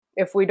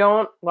If we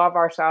don't love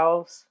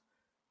ourselves,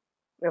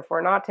 if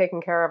we're not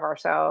taking care of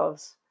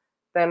ourselves,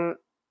 then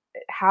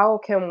how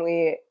can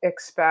we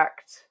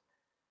expect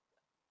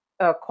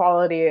a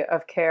quality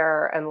of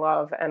care and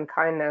love and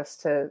kindness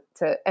to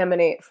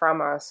emanate from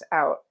us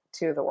out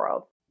to the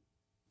world?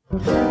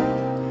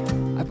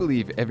 I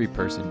believe every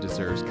person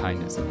deserves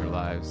kindness in their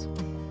lives.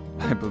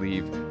 I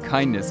believe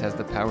kindness has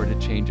the power to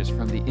change us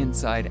from the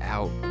inside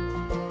out,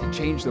 to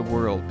change the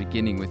world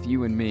beginning with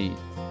you and me.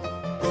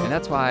 And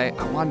that's why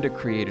I wanted to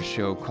create a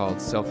show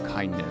called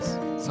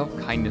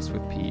Self-Kindness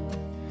with Pete.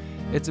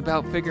 It's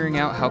about figuring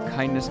out how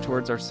kindness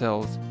towards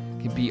ourselves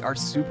can be our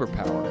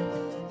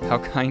superpower, how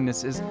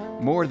kindness is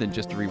more than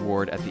just a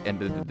reward at the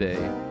end of the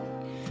day.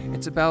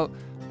 It's about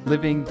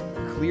living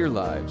clear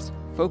lives,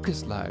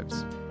 focused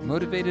lives,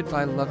 motivated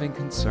by loving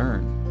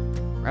concern,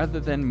 rather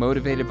than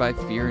motivated by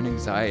fear and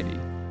anxiety.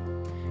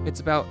 It's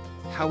about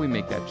how we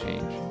make that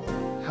change.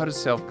 How does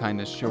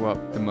self-kindness show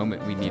up the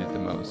moment we need it the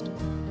most?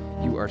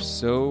 You are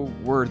so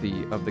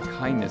worthy of the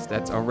kindness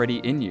that's already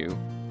in you.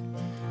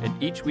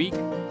 And each week,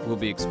 we'll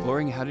be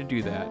exploring how to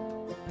do that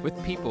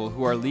with people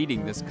who are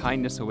leading this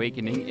kindness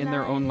awakening in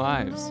their own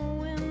lives.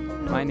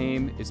 My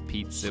name is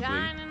Pete Sibley,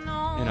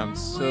 and I'm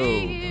so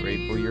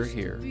grateful you're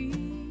here.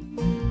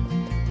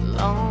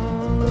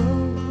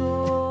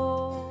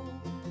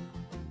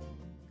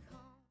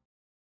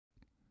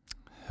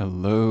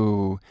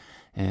 Hello,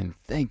 and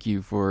thank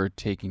you for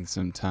taking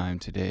some time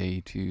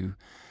today to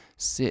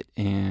sit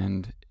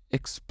and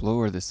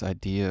explore this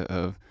idea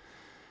of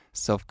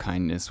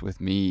self-kindness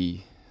with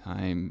me.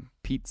 I'm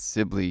Pete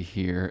Sibley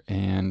here,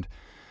 and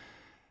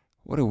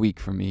what a week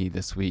for me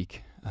this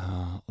week.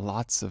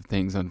 Lots of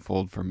things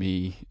unfold for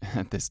me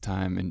at this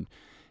time and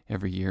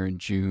every year in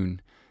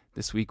June.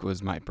 This week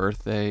was my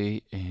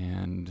birthday,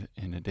 and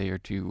in a day or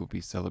two we'll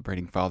be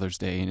celebrating Father's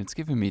Day, and it's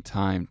given me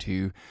time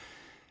to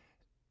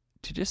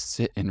just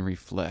sit and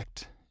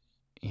reflect,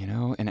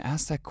 and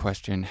ask that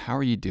question, how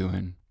are you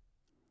doing?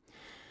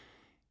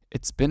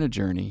 It's been a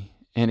journey,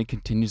 and it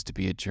continues to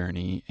be a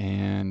journey,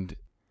 and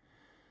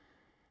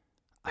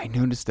I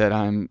noticed that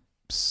I'm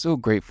so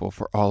grateful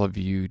for all of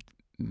you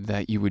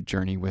that you would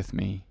journey with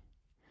me.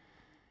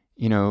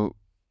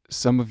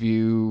 Some of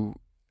you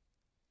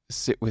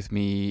sit with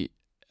me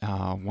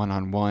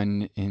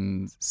one-on-one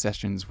in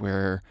sessions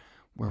where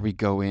we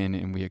go in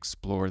and we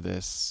explore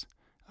this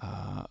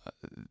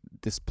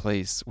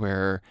place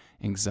where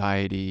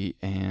anxiety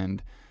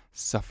and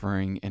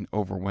suffering and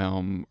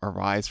overwhelm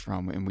arise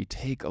from, and we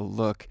take a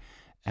look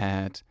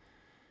at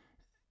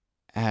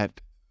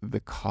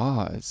the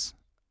cause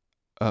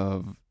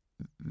of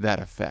that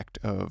effect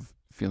of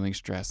feeling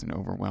stress and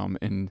overwhelm,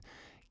 and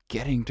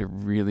getting to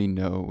really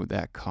know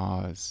that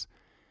cause.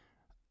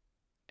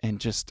 And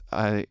just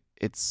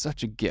it's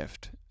such a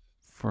gift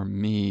for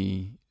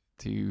me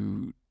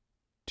to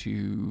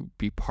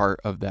be part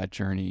of that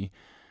journey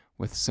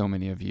with so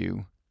many of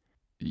you.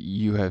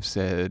 You have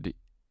said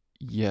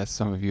yes,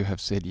 some of you have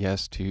said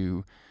yes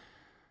to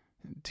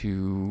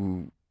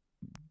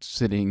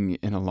sitting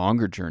in a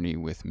longer journey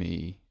with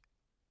me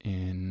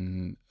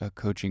in a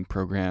coaching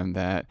program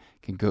that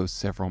can go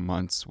several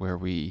months, where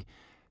we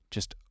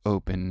just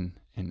open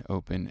and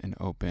open and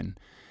open.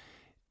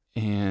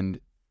 And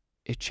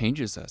it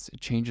changes us.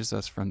 It changes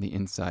us from the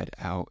inside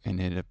out, and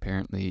it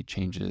apparently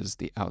changes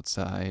the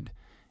outside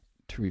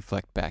to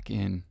reflect back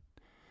in.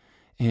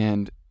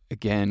 And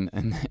again,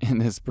 in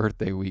this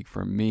birthday week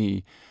for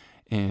me,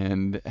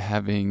 and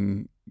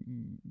having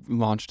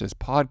launched this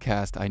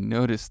podcast, I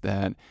noticed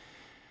that,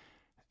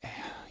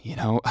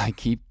 I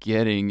keep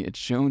getting it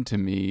shown to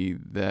me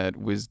that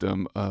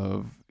wisdom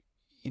of,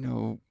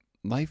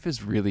 life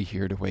is really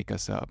here to wake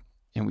us up.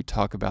 And we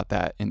talk about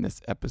that in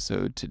this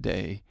episode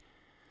today,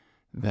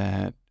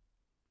 that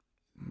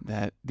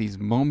these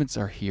moments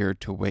are here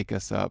to wake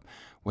us up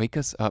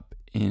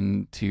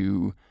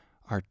into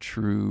our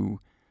true,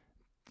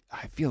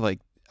 I feel like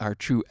our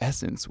true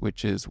essence,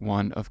 which is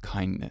one of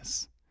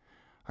kindness,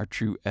 our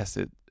true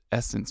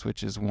essence,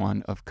 which is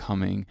one of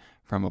coming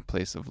from a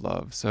place of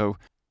love. So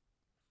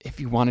if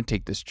you want to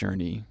take this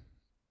journey,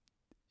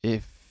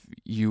 if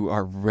you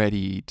are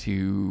ready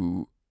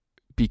to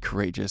be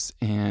courageous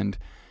and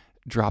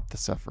drop the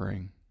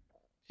suffering,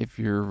 if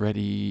you're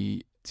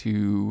ready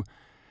to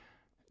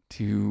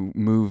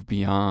move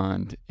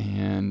beyond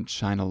and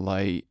shine a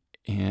light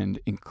and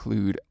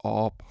include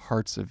all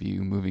parts of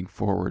you moving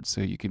forward, so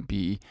you can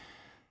be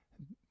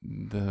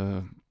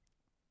the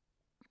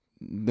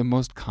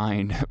most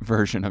kind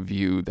version of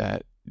you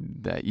that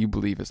you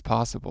believe is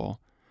possible,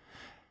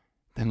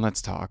 then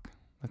let's talk.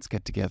 Let's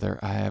get together.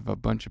 I have a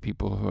bunch of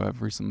people who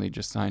have recently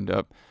just signed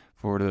up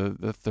for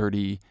the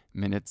 30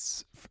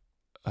 minutes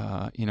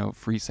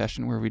free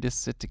session where we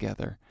just sit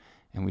together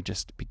and we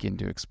just begin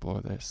to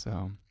explore this.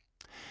 So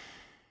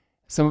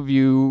some of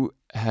you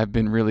have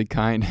been really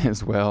kind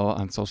as well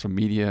on social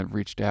media, and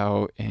reached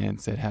out and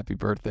said happy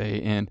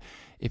birthday. And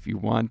if you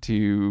want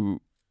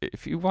to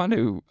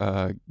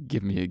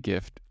give me a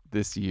gift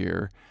this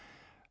year,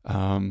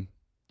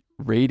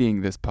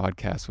 rating this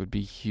podcast would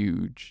be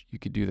huge. You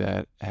could do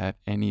that at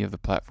any of the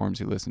platforms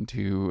you listen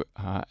to.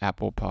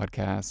 Apple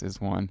Podcasts is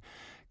one.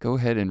 Go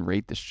ahead and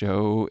rate the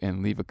show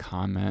and leave a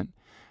comment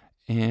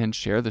and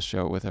share the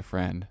show with a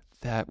friend.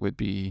 That would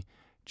be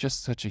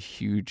just such a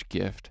huge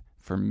gift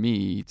for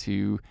me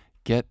to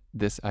get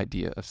this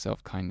idea of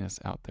self-kindness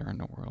out there in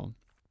the world.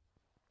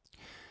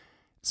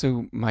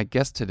 So my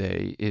guest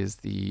today is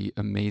the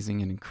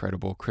amazing and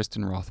incredible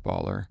Kristen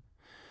Rothballer.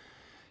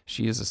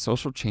 She is a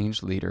social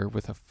change leader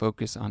with a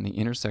focus on the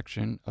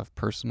intersection of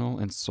personal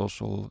and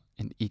social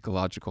and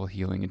ecological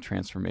healing and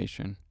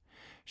transformation.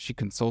 She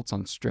consults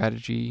on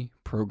strategy,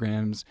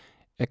 programs,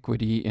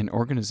 equity, and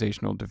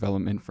organizational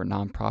development for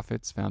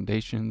nonprofits,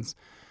 foundations,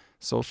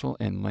 social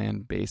and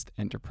land-based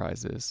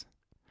enterprises.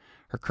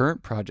 Her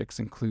current projects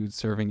include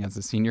serving as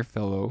a senior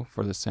fellow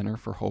for the Center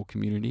for Whole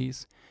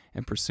Communities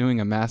and pursuing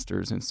a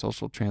master's in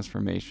social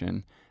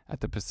transformation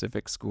at the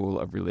Pacific School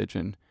of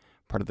Religion,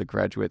 part of the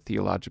Graduate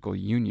Theological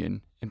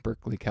Union in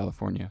Berkeley,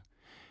 California.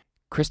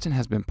 Kristen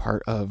has been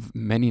part of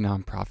many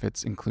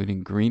nonprofits,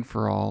 including Green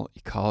for All,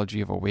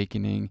 Ecology of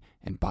Awakening,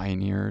 and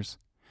Bioneers.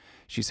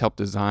 She's helped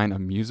design a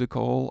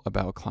musical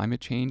about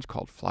climate change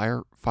called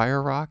Fire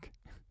Rock.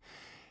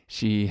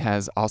 She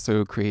has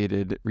also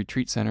created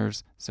retreat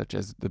centers such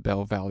as the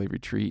Bell Valley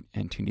Retreat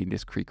and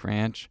Tunitas Creek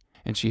Ranch,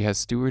 and she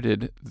has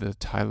stewarded the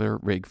Tyler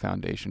Rigg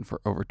Foundation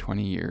for over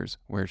 20 years,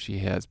 where she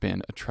has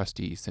been a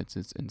trustee since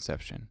its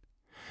inception.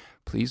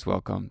 Please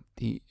welcome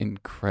the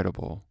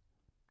incredible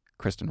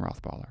Kristen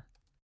Rothballer.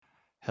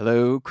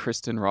 Hello,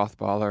 Kristen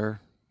Rothballer.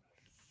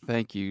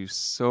 Thank you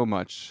so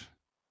much,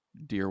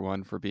 dear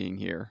one, for being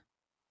here.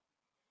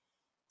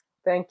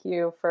 Thank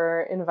you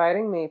for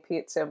inviting me,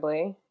 Pete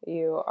Sibley.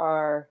 You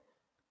are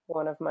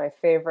one of my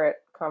favorite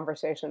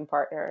conversation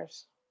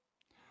partners.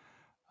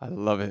 I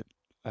love it.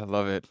 I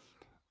love it.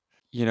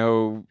 You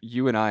know,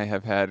 you and I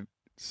have had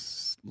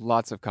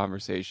lots of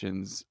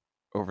conversations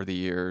over the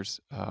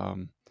years.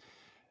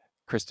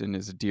 Kristen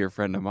is a dear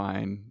friend of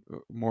mine,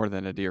 more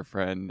than a dear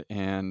friend,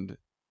 and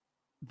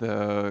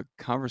the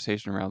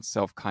conversation around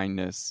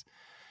self-kindness,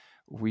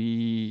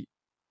 we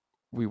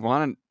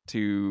wanted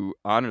to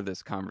honor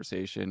this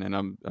conversation, and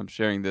I'm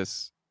sharing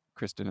this,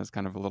 Kristen, as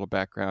kind of a little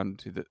background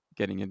to the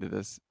getting into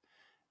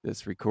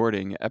this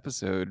recording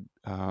episode,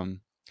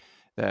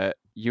 that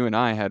you and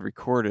I had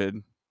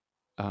recorded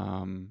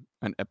an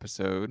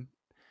episode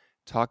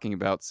talking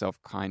about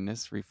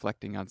self-kindness,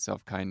 reflecting on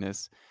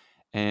self-kindness,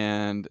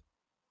 and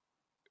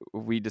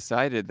we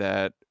decided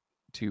that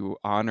to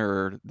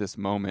honor this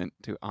moment,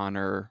 to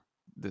honor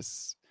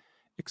this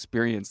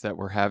experience that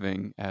we're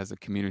having as a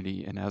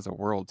community and as a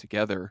world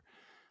together,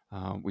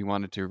 we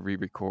wanted to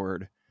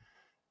re-record.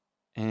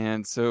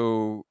 And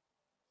so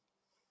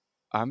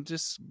I'm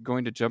just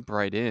going to jump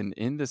right in.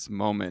 In this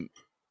moment,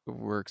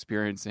 we're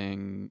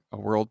experiencing a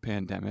world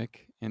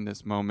pandemic. In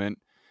this moment,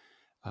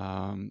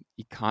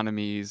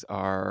 economies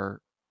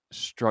are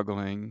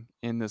struggling.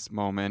 In this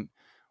moment,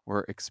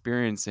 we're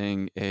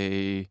experiencing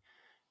a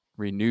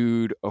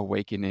renewed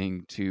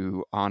awakening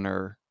to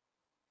honor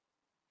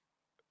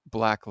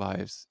Black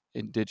lives,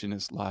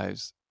 Indigenous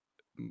lives,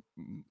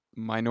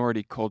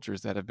 minority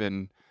cultures that have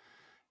been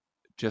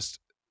just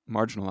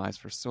marginalized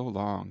for so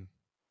long.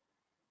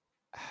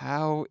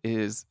 How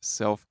is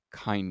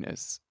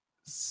self-kindness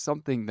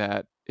something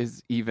that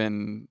is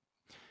even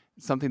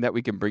something that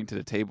we can bring to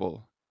the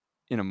table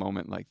in a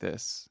moment like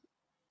this?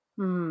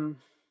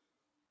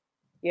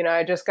 You know,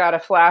 I just got a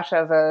flash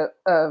of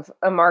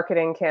a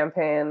marketing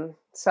campaign,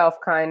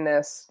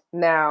 self-kindness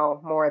now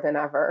more than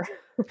ever.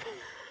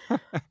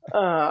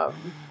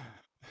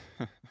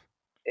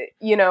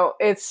 You know,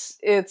 it's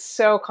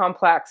so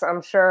complex.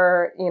 I'm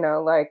sure, you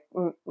know,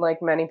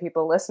 like many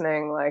people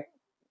listening,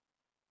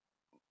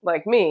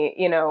 like me,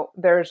 you know,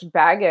 there's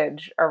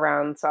baggage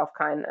around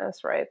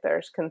self-kindness, right?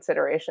 There's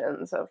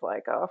considerations of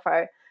like, oh,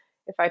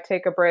 if I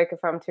take a break,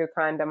 if I'm too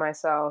kind to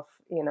myself,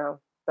 you know,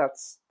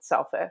 that's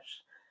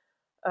selfish.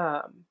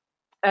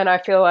 And I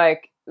feel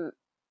like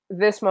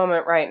this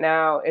moment right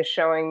now is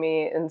showing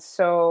me in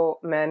so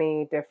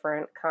many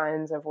different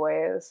kinds of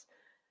ways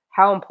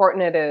how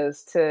important it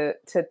is to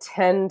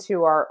tend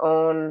to our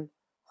own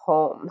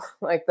home,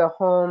 like the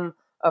home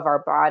of our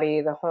body,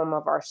 the home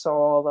of our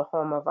soul, the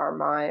home of our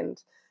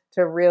mind,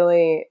 to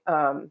really,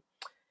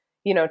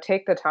 you know,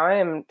 take the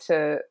time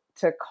to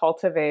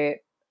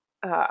cultivate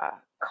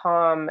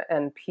calm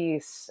and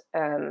peace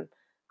and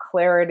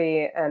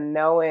clarity and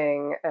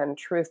knowing and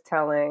truth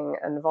telling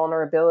and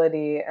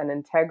vulnerability and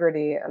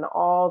integrity and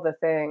all the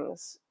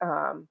things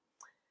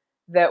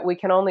that we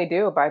can only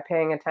do by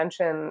paying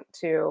attention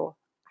to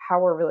how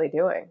we're really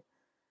doing.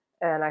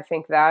 And I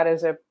think that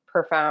is a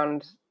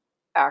profound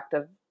act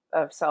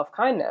of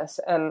self-kindness.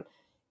 And,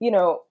 you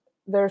know,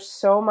 there's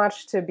so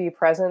much to be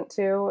present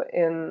to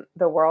in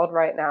the world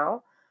right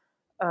now.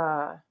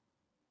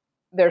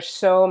 There's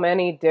so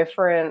many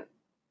different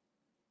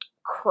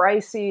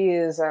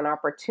crises and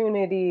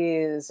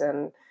opportunities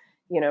and,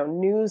 you know,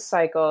 news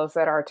cycles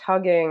that are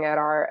tugging at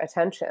our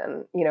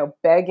attention, you know,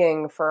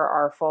 begging for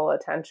our full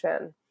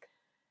attention.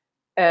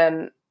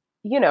 And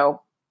you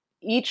know,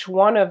 each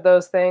one of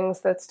those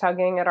things that's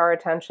tugging at our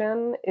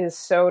attention is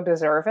so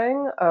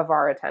deserving of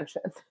our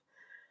attention.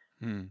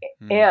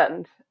 Mm-hmm.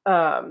 And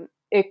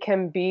it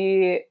can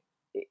be,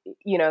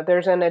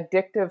 there's an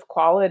addictive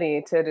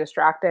quality to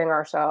distracting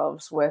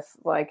ourselves with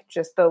like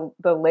just the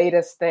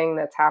latest thing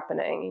that's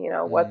happening.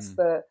 What's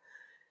the,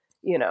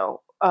 you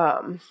know,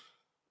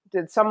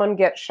 did someone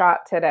get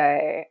shot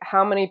today?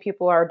 How many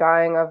people are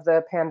dying of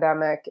the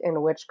pandemic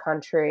in which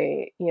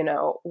country?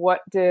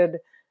 What did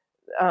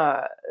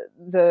uh,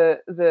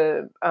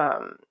 the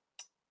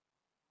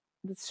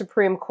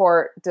Supreme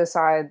Court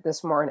decide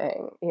this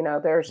morning?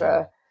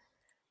 Yeah.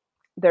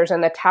 There's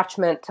an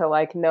attachment to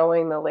like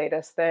knowing the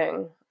latest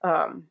thing,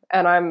 and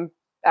I'm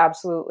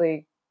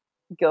absolutely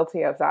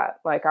guilty of that.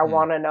 Like I Mm.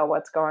 want to know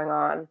what's going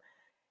on,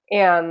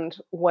 and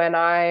when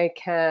I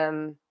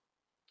can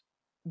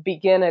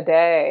begin a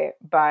day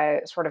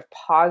by sort of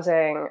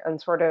pausing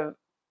and sort of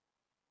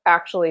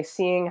actually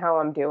seeing how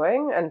I'm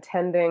doing and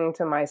tending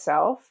to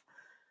myself,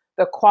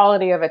 the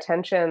quality of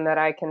attention that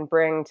I can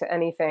bring to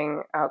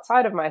anything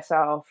outside of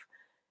myself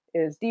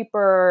is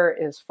deeper,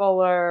 is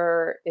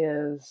fuller,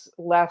 is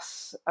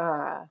less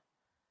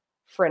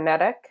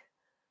frenetic.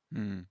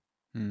 Mm.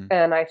 Mm.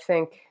 And I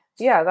think,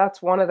 yeah,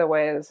 that's one of the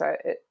ways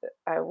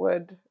I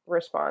would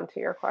respond to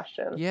your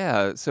question.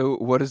 Yeah. So,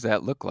 what does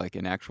that look like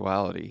in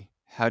actuality?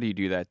 How do you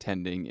do that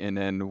tending? And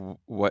then,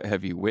 what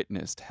have you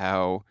witnessed?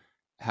 How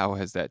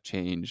has that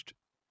changed?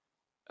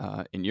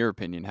 In your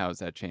opinion, how has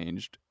that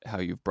changed how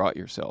you've brought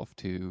yourself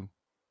to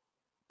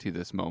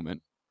this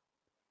moment?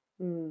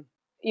 Mm.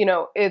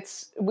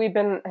 We've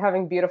been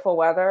having beautiful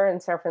weather in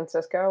San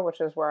Francisco, which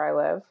is where I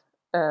live.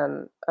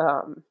 And,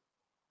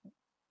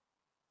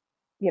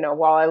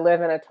 while I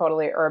live in a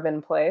totally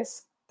urban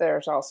place,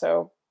 there's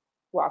also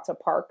lots of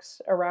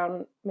parks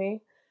around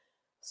me.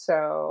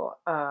 So,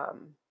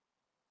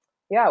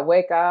 yeah,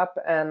 wake up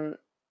and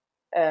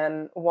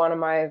one of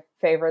my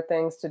favorite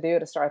things to do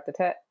to start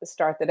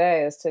the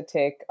day is to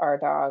take our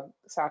dog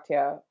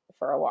Satya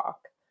for a walk.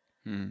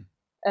 Mm.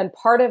 And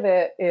part of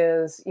it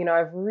is,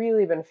 I've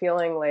really been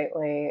feeling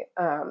lately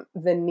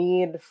the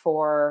need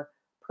for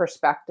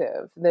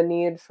perspective, the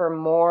need for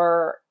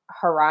more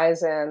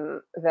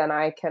horizon than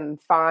I can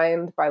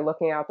find by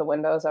looking out the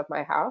windows of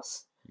my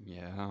house.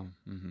 Yeah.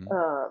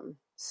 Mm-hmm.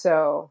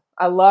 So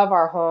I love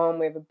our home.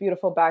 We have a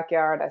beautiful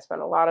backyard. I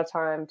spend a lot of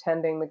time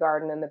tending the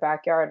garden in the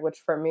backyard, which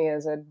for me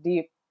is a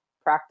deep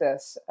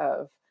practice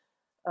of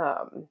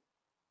um,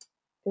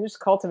 just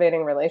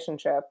cultivating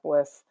relationship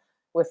with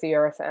the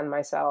earth and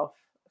myself.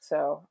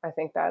 So I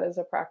think that is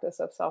a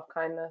practice of self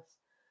kindness.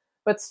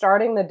 But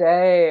starting the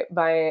day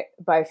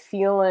by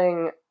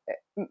feeling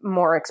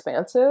more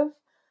expansive,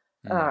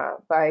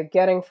 Mm. by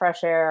getting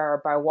fresh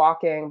air, by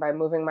walking, by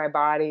moving my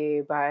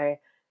body, by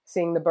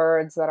seeing the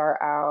birds that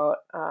are out,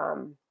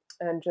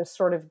 and just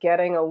sort of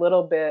getting a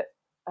little bit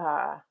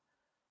uh,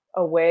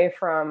 away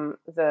from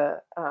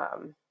the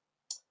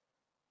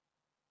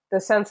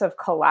sense of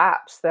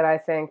collapse that I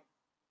think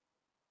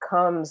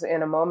comes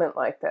in a moment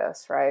like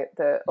this, right?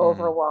 The Mm.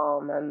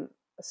 overwhelm. And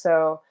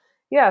so,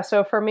 yeah,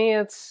 so for me,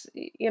 it's,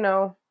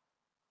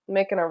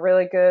 making a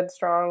really good,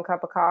 strong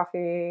cup of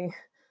coffee,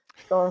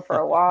 going for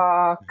a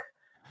walk,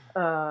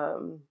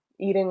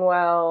 eating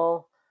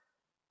well,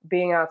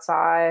 being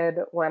outside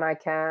when I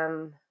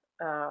can,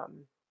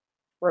 um,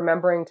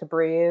 remembering to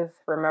breathe,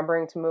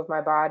 remembering to move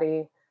my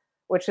body,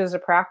 which is a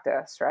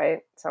practice,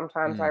 right?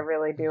 Sometimes I Mm.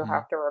 really do Mm-hmm.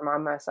 have to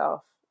remind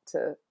myself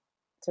to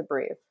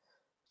breathe.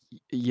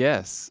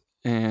 Yes.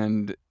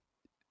 And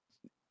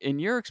in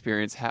your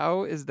experience,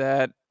 how is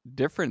that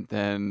different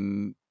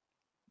than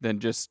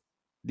just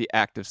the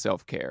act of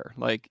self-care?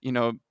 Like,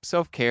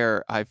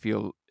 self-care I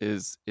feel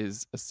is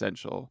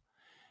essential.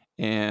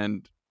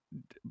 And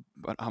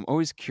but I'm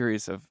always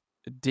curious of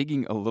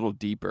digging a little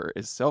deeper.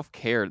 Is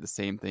self-care the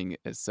same thing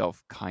as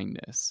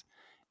self-kindness?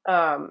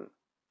 Um,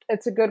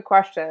 it's a good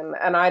question,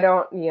 and I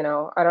don't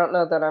know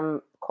that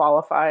I'm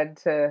qualified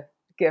to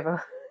give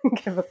a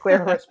give a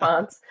clear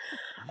response.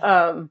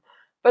 Um,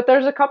 but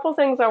there's a couple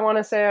things I want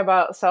to say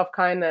about self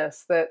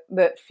kindness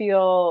that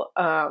feel,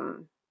 I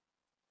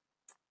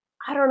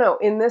don't know,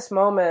 in this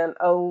moment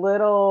a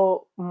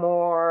little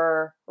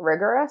more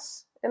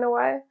rigorous in a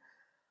way.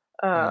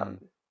 Mm. Um,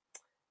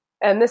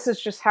 and this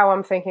is just how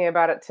I'm thinking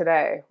about it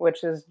today,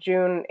 which is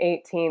June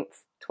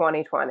 18th,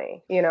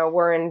 2020.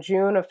 We're in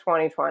June of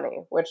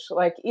 2020, which,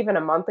 like, even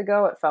a month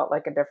ago, it felt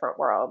like a different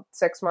world.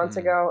 6 months Mm.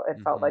 ago, it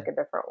felt Mm-hmm. like a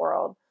different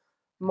world.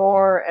 Mm-hmm.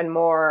 More and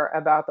more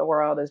about the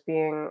world is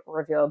being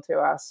revealed to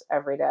us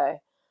every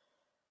day.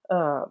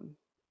 Um,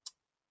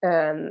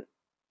 and,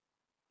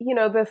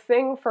 the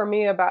thing for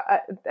me about,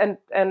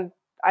 and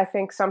I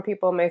think some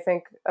people may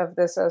think of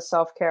this as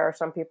self care,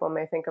 some people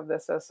may think of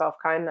this as self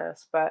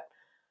kindness,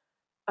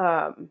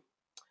 um,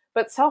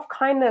 but self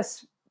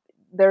kindness,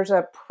 there's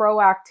a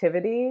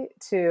proactivity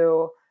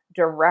to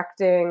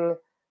directing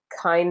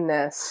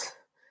kindness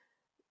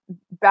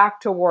back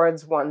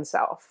towards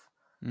oneself.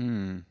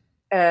 Mm.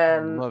 I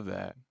And love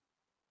that.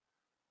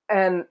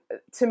 and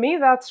to me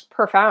that's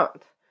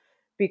profound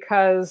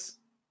because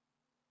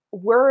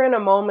we're in a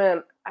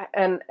moment,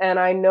 and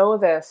I know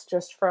this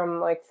just from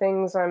like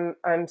things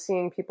I'm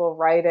seeing people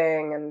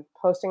writing and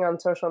posting on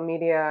social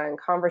media and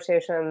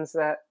conversations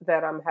that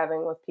I'm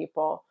having with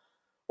people,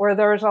 where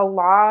there's a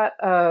lot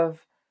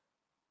of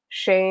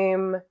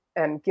shame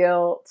and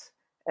guilt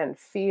and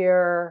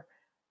fear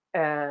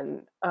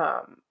and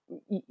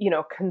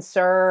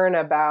concern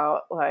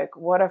about like,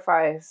 what if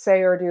I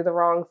say or do the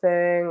wrong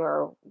thing,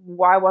 or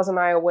why wasn't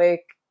I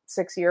awake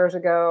 6 years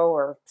ago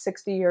or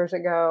 60 years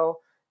ago,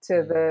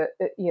 to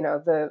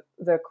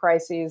the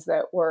crises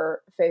that we're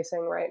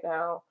facing right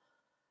now.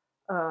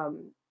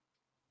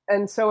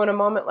 And so in a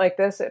moment like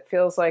this, it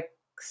feels like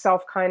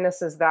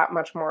self-kindness is that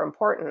much more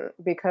important,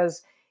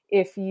 because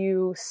if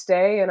you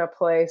stay in a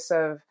place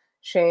of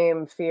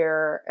shame,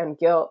 fear, and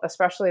guilt,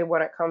 especially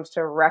when it comes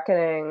to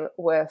reckoning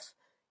with,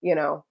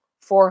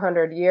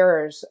 400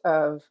 years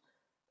of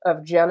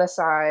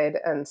genocide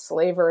and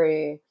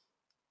slavery,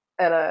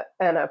 and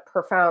a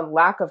profound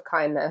lack of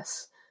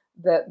kindness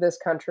that this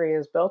country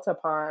is built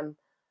upon.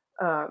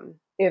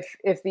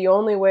 If the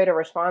only way to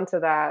respond to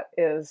that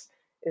is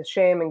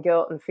shame and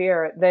guilt and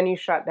fear, then you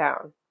shut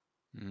down,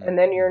 and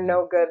then you're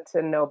no good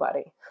to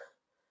nobody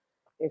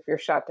if you're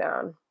shut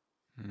down.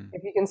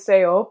 If you can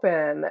stay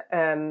open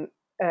and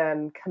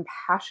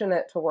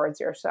compassionate towards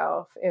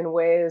yourself in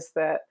ways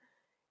that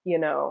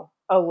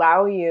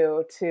allow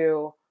you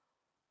to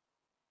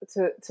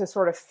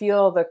sort of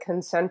feel the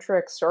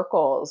concentric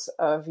circles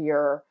of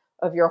your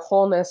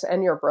wholeness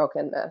and your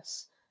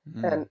brokenness,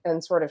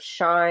 and sort of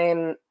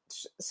shine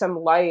some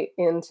light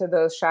into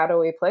those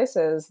shadowy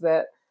places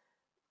that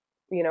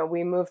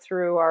we move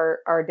through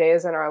our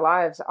days and our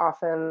lives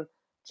often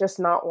just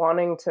not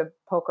wanting to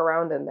poke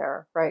around in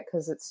there, right?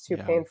 Because it's too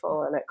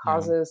painful, and it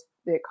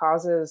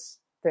causes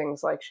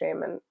things like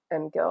shame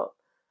and guilt.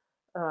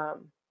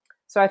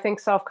 So I think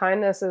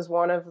self-kindness is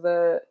one of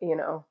the,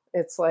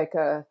 it's like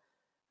a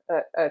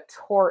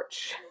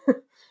torch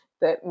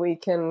that we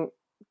can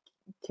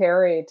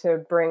carry to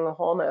bring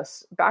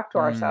wholeness back to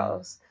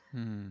ourselves,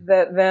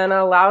 that then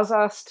allows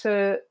us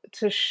to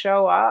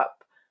show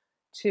up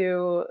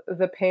to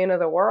the pain of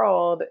the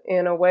world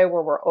in a way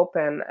where we're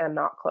open and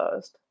not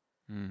closed.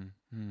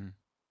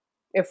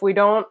 If we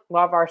don't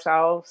love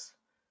ourselves,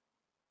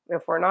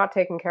 if we're not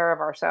taking care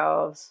of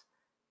ourselves,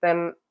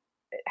 then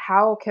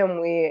how can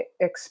we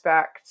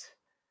expect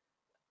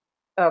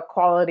a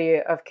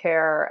quality of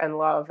care and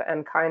love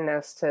and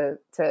kindness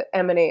to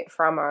emanate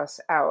from us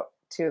out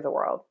to the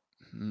world?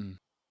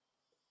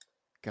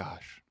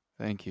 Gosh,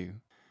 thank you.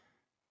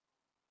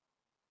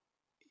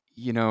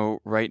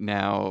 Right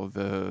now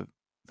the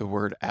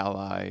word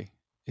ally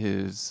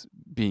is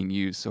being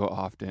used so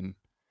often,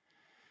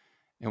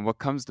 and what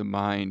comes to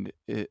mind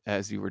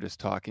as you were just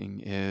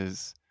talking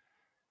is,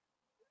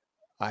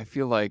 I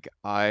feel like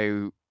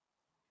I'm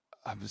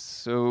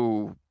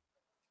so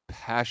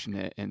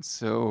passionate, and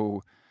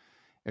so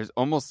there's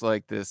almost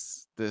like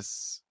this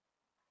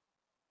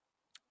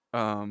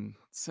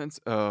sense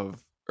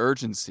of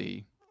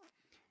urgency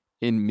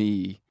in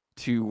me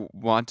to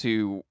want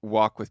to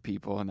walk with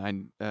people.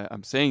 And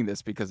I'm saying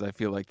this because I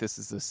feel like this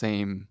is the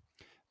same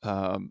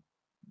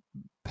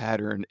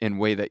pattern and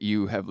way that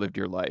you have lived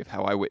your life,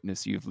 how I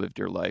witness you've lived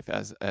your life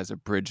as a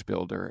bridge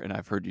builder. And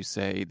I've heard you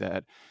say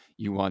that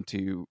you want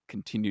to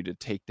continue to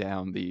take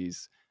down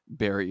these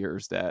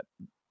barriers that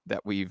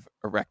we've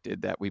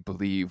erected, that we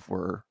believe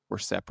we're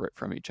separate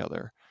from each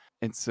other.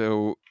 And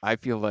so I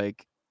feel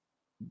like,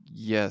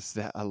 yes,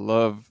 that I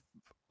love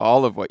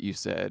all of what you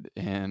said.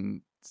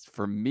 And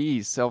for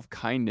me,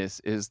 self-kindness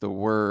is the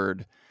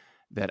word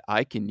that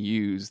I can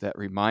use that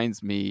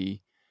reminds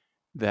me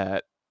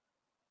that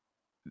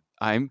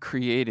I'm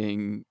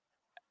creating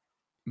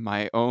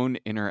my own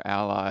inner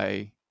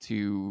ally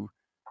to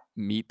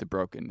meet the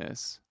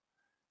brokenness.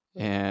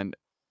 And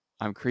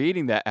I'm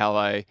creating that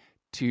ally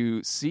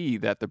to see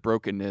that the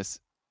brokenness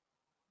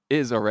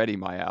is already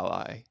my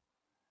ally.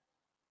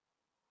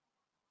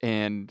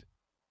 And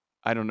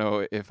I don't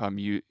know if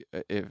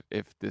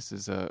if this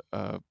is a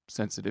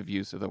sensitive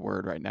use of the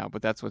word right now,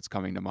 but that's what's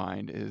coming to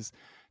mind, is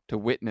to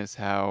witness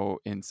how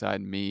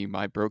inside me,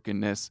 my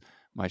brokenness,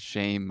 my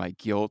shame, my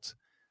guilt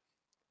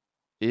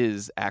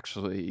is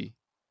actually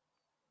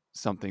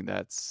something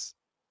that's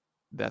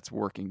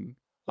working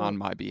on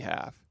my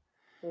behalf.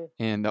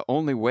 And the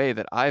only way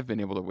that I've been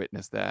able to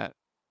witness that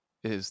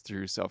is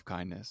through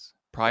self-kindness.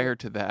 Prior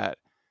to that,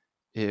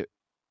 it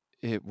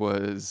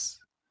was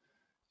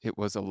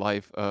a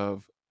life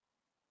of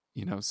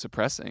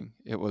suppressing.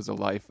 It was a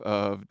life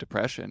of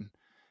depression.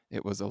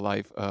 It was a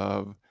life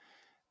of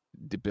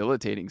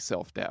debilitating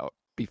self-doubt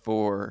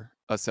before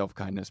a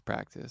self-kindness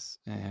practice.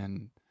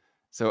 And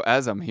so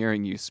as I'm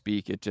hearing you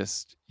speak, it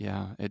just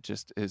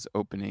is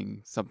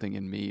opening something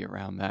in me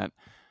around that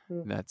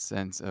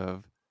sense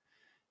of,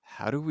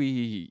 how do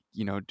we,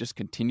 just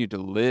continue to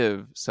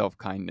live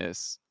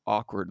self-kindness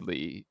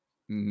awkwardly,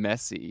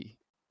 messy?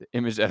 The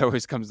image that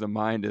always comes to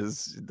mind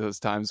is those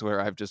times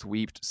where I've just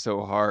weeped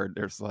so hard.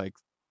 There's like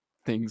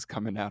things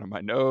coming out of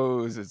my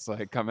nose. It's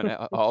like coming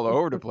out all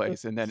over the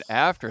place. And then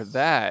after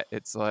that,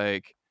 it's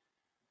like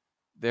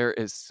there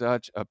is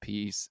such a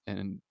peace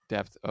and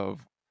depth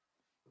of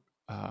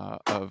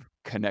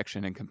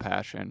connection and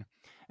compassion.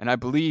 And I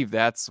believe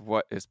that's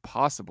what is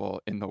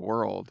possible in the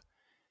world.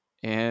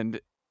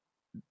 But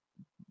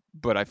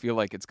I feel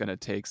like it's going to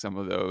take some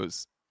of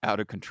those out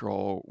of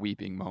control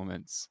weeping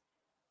moments.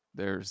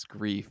 There's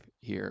grief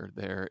here.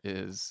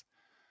 There's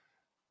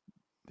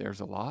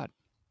a lot.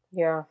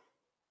 Yeah.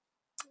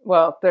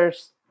 Well,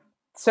 there's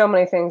so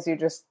many things you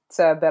just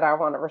said that I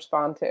want to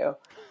respond to.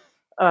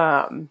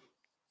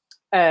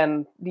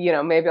 And,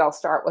 maybe I'll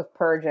start with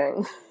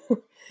purging.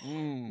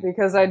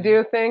 Because I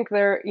do think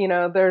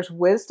there's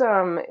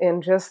wisdom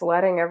in just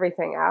letting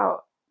everything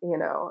out,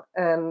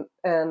 and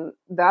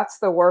that's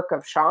the work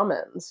of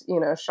shamans.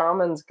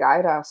 Shamans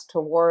guide us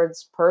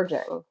towards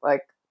purging,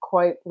 like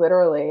quite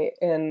literally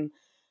in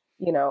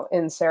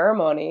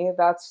ceremony.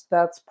 That's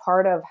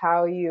part of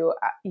how you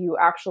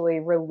actually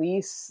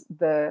release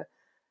the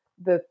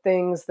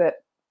things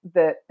that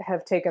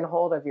have taken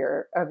hold of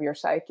your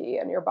psyche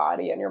and your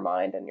body and your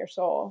mind and your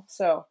soul.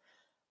 So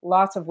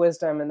lots of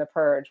wisdom in the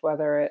purge,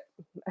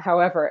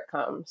 however it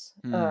comes.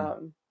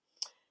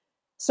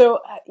 So,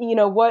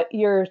 what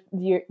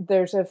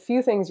there's a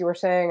few things you were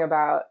saying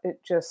about it,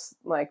 just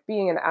like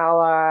being an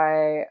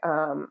ally,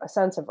 a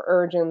sense of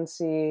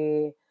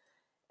urgency,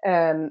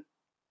 and,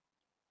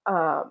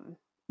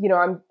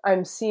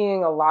 I'm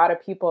seeing a lot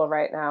of people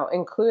right now,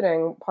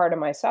 including part of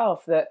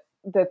myself, that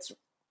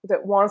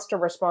wants to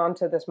respond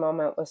to this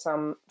moment with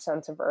some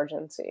sense of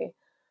urgency.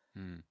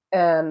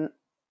 And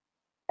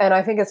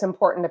I think it's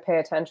important to pay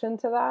attention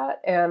to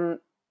that, and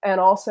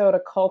also to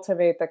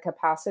cultivate the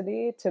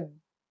capacity to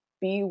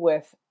be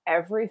with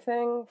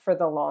everything for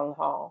the long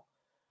haul.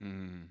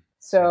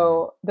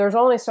 So there's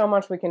only so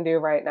much we can do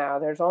right now.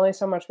 There's only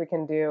so much we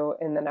can do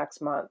in the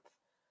next month.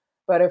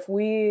 But if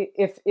we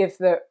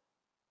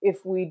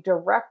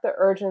direct the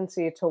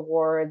urgency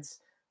towards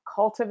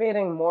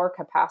cultivating more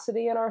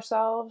capacity in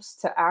ourselves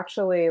to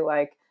actually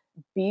like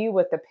be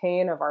with the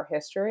pain of our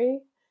history,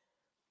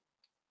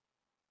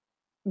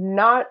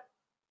 not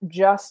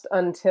just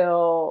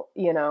until,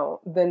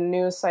 the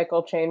news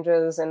cycle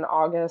changes in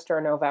August or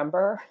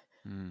November,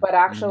 but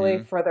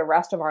actually for the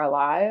rest of our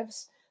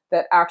lives,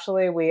 that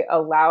actually we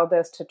allow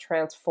this to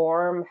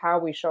transform how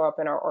we show up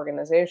in our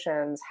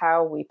organizations,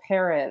 how we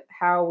parent,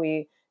 how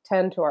we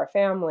tend to our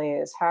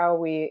families, how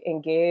we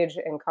engage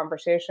in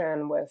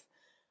conversation with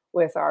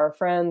our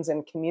friends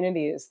and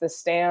communities, the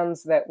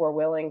stands that we're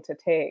willing to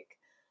take.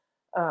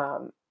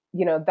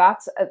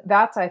 That's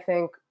I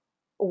think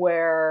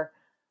where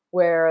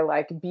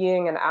like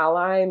being an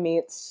ally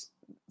meets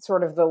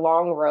sort of the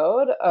long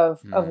road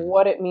of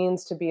what it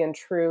means to be in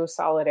true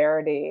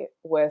solidarity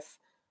with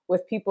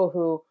people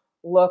who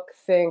look,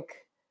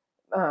 think,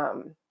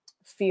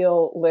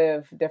 feel,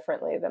 live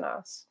differently than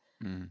us.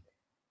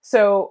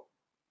 So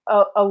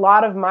a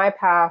lot of my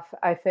path,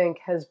 I think,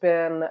 has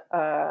been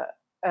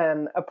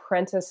an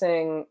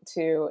apprenticing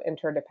to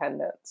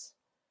interdependence.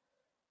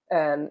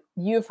 And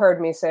you've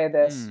heard me say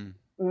this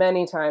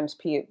many times,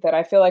 Pete, that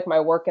I feel like my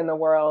work in the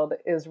world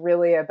is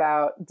really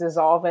about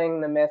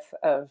dissolving the myth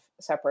of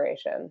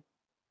separation.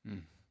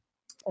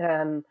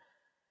 And,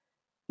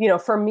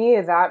 for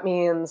me, that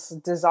means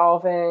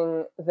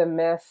dissolving the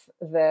myth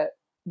that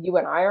you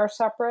and I are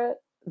separate,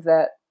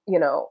 that,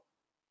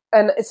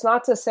 and it's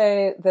not to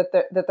say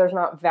that there's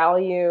not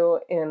value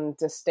in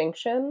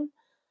distinction,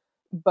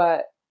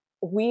 but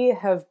we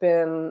have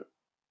been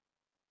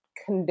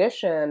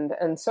conditioned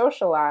and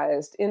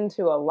socialized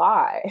into a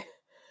lie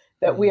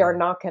that we are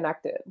not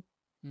connected.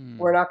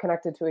 We're not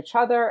connected to each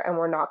other, and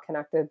we're not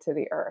connected to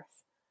the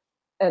earth.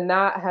 And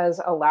that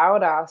has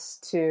allowed us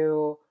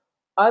to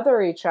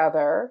other each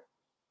other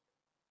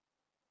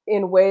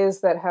in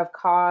ways that have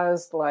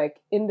caused like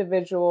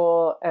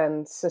individual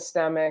and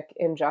systemic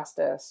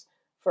injustice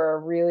for a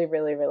really,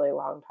 really, really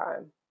long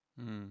time.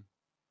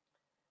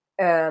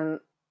 And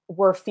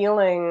we're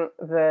feeling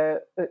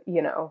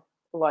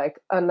like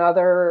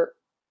another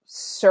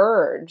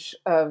surge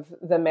of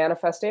the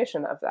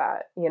manifestation of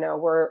that.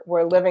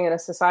 We're living in a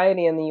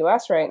society in the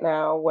US right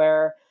now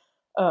where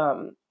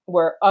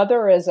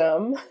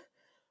otherism,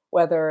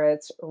 whether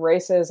it's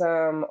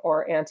racism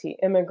or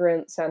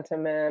anti-immigrant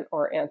sentiment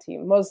or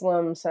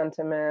anti-Muslim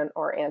sentiment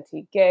or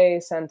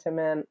anti-gay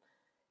sentiment,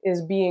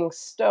 is being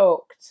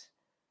stoked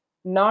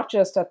not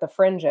just at the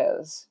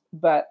fringes,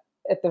 but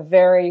at the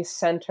very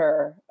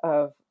center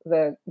of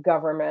the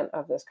government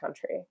of this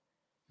country.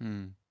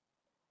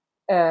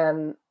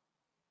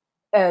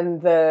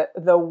 And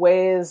the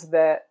ways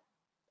that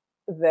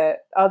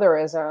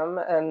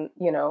otherism, and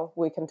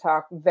we can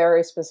talk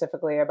very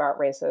specifically about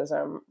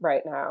racism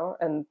right now,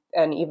 and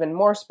even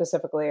more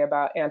specifically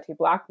about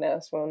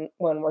anti-Blackness when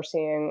we're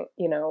seeing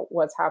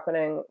what's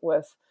happening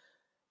with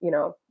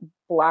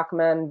Black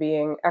men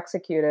being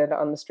executed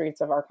on the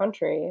streets of our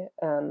country.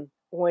 And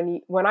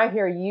when I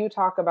hear you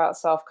talk about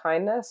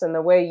self-kindness and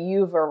the way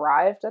you've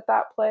arrived at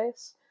that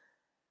place,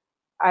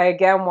 I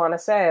again want to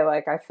say,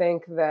 like, I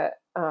think that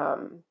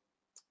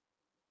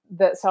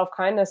that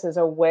self-kindness is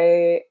a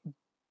way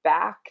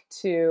back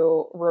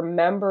to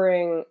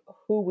remembering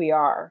who we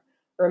are,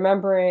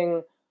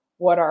 remembering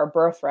what our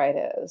birthright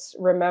is,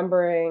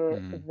 remembering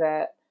Mm.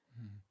 that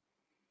Mm.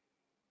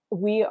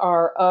 we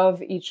are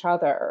of each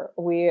other,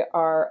 we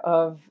are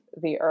of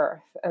the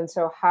earth. And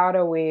so how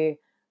do we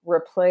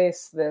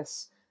replace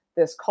this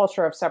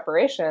culture of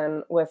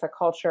separation with a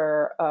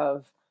culture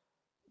of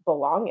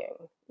belonging,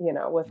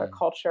 with a Mm.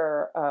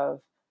 culture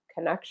of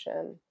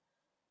connection?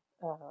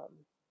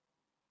 Um,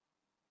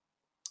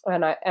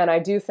 and I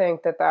do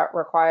think that that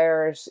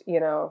requires,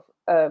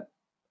 a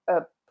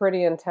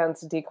pretty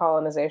intense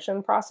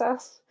decolonization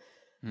process,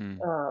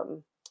 Mm.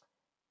 um,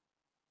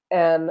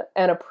 and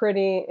a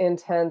pretty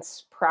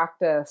intense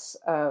practice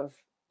of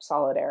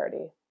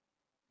solidarity.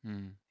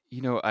 Mm.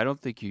 You know, I don't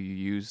think you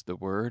used the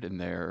word in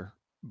there,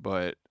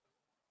 but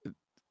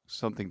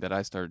something that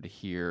I started to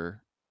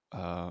hear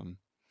um,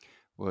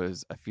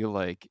 was I feel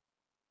like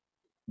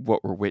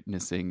what we're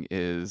witnessing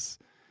is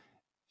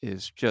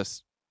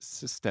just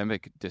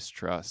systemic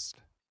distrust.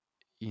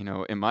 You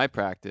know, in my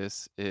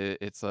practice,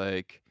 it's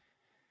like,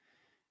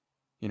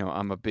 you know,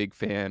 I'm a big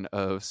fan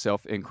of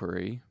self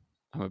inquiry.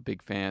 I'm a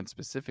big fan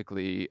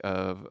specifically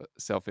of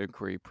self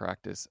inquiry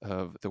practice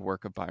of the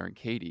work of Byron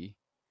Katie.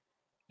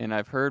 And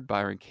I've heard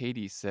Byron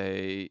Katie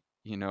say,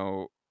 you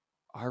know,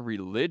 our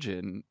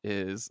religion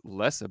is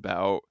less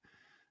about,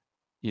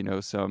 you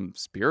know, some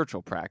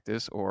spiritual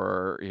practice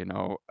or, you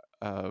know,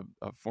 a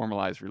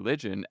formalized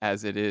religion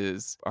as it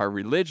is. Our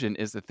religion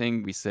is the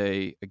thing we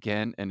say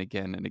again and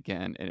again and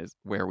again, and is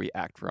where we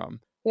act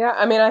from. Yeah,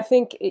 I mean, I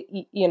think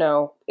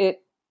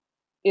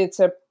it's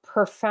a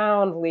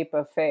profound leap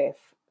of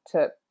faith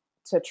to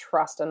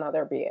trust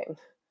another being,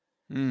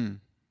 Mm.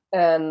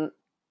 and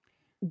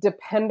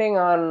depending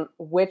on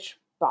which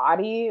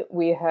body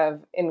we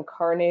have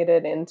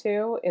incarnated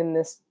into in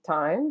this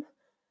time,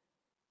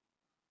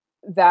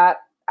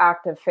 that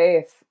act of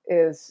faith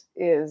is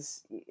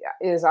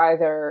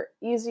either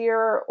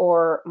easier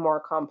or more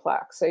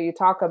complex. So you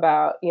talk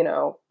about,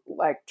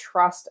 like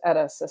trust at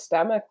a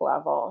systemic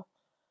level.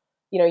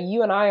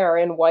 You and I are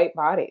in white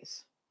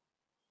bodies,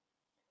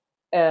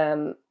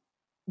 and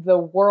the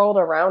world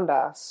around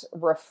us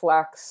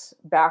reflects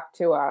back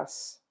to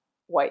us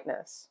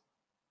whiteness.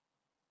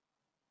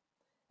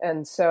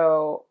 And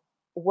so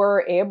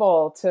we're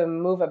able to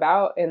move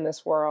about in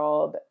this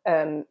world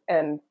and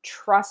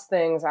trust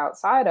things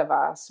outside of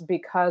us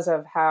because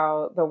of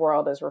how the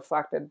world is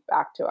reflected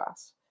back to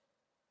us.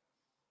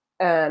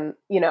 And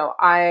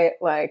I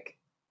like,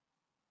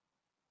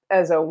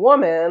 as a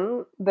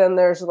woman, then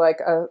there's like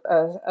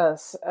a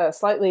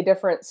slightly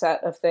different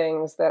set of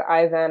things that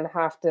I then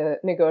have to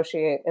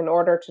negotiate in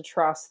order to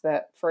trust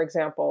that, for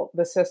example,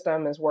 the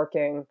system is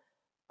working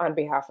on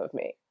behalf of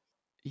me.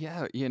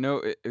 Yeah, you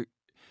know,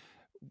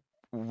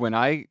 when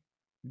I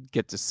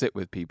get to sit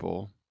with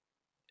people,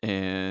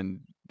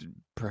 and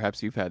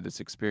perhaps you've had this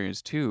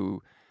experience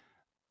too,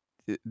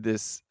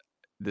 this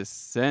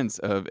sense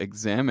of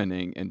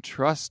examining and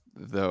trust,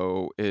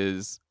 though,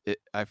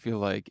 I feel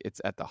like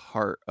it's at the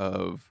heart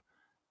of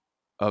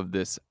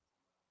this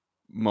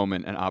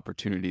moment and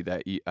opportunity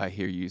that I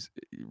hear you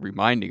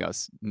reminding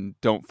us,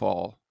 don't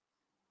fall.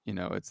 You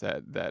know, it's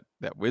that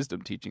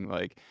wisdom teaching,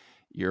 like,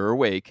 you're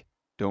awake,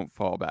 don't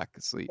fall back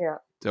asleep, Yeah.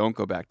 don't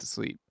go back to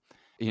sleep.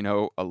 You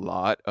know, a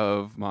lot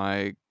of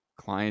my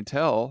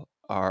clientele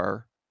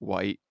are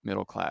white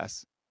middle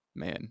class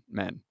men,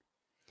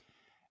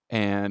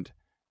 and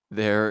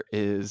there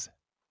is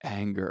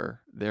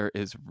anger, there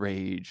is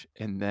rage,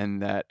 and then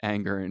that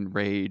anger and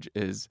rage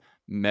is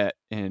met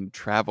and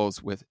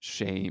travels with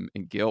shame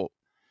and guilt.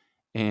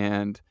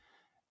 And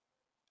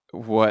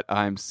what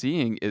I'm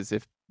seeing is,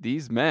 if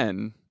these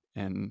men,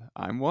 and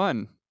I'm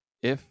one,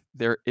 if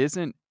there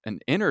isn't an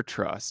inner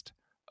trust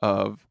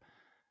of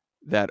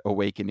that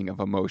awakening of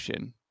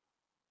emotion,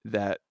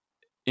 that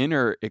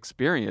inner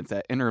experience,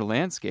 that inner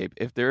landscape,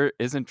 if there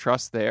isn't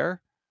trust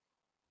there,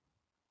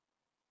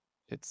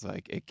 it's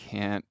like it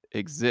can't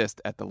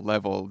exist at the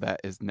level that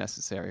is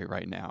necessary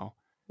right now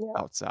Yeah.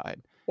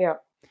 outside. Yeah.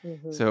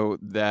 Hmm. So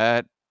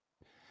that,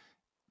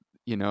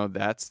 you know,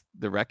 that's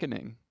the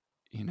reckoning.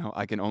 You know,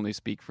 I can only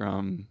speak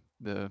from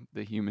the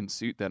human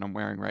suit that I'm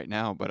wearing right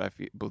now, but I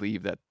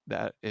believe that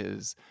that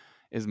is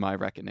my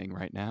reckoning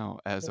right now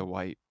as a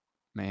white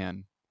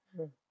man.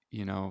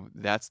 You know,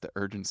 that's the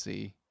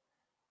urgency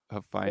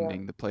of Yeah.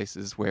 finding the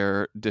places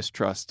where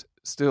distrust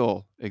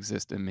still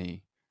exists in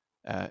me,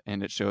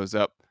 and it shows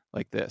up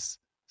like this: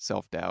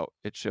 self-doubt.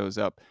 It shows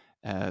up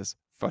as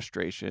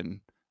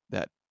frustration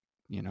that,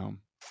 you know,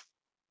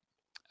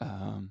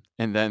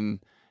 and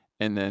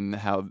then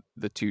how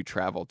the two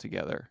travel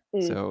together.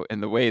 Mm. So,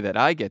 and the way that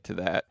I get to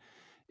that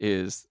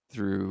is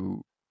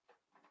through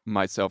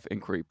my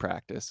self-inquiry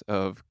practice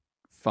of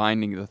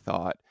finding the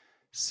thought,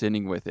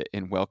 sitting with it,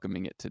 and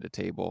welcoming it to the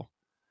table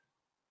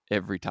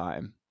every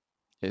time,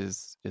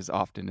 as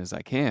often as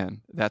I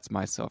can. That's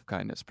my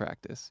self-kindness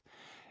practice.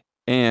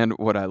 And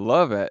what I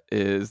love it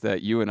is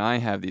that you and I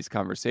have these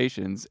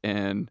conversations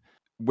and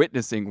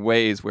witnessing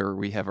ways where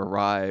we have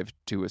arrived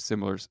to a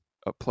similar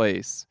a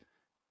place,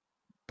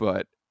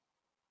 but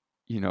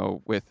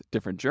with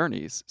different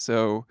journeys.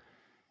 So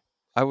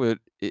I would,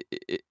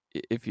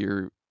 if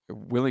you're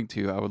willing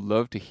to, I would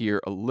love to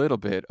hear a little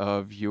bit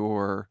of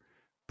your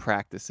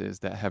practices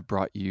that have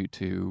brought you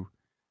to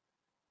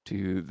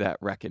that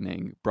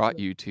reckoning, brought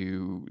you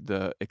to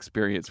the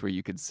experience where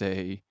you could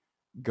say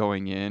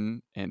going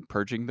in and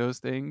purging those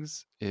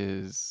things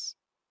is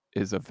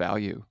of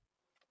value.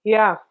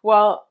 Yeah.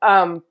 Well,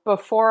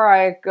 before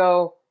I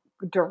go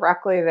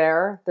directly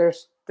there,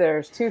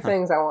 there's two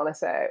things I want to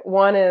say.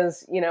 One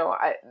is,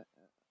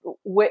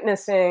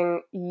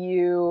 witnessing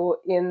you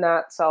in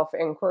that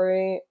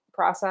self-inquiry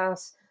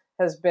process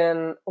has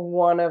been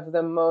one of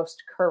the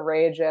most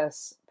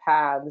courageous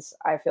paths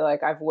I feel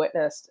like I've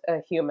witnessed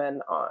a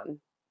human on,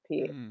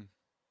 Pete.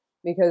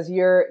 Because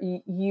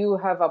you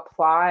have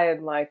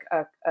applied like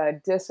a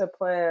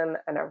discipline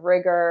and a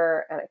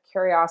rigor and a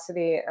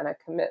curiosity and a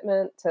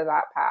commitment to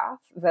that path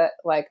that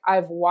like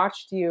I've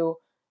watched you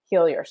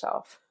heal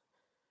yourself.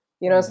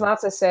 It's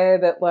not to say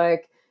that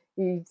like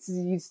you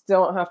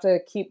don't have to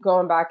keep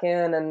going back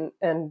in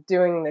and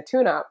doing the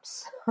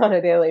tune-ups on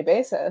a daily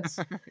basis,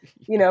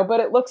 but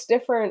it looks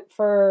different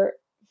for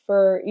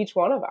each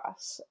one of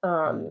us.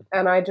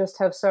 And I just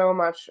have so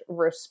much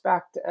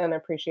respect and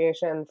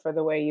appreciation for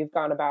the way you've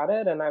gone about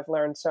it. And I've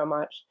learned so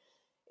much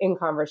in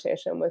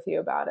conversation with you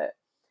about it.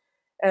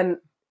 And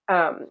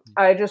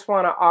I just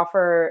want to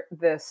offer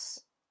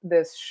this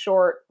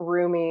short,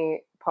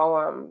 Rumi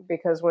poem,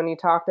 because when you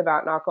talked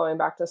about not going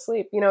back to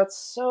sleep,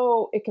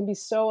 it can be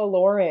so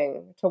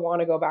alluring to want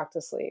to go back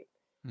to sleep.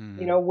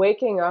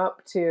 Waking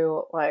up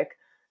to like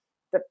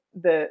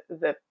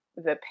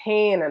the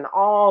pain and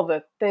all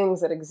the things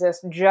that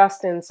exist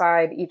just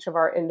inside each of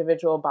our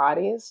individual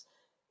bodies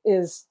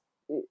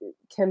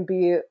can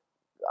be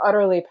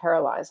utterly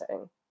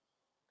paralyzing.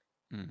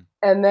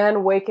 And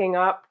then waking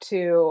up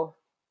to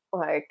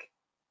like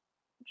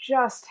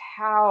just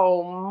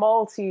how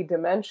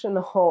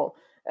multi-dimensional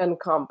and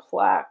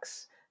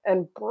complex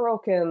and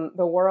broken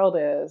the world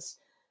is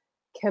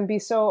can be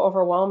so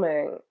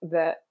overwhelming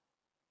that,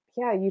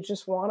 you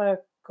just want to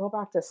go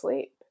back to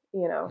sleep.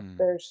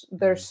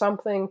 There's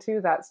something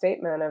to that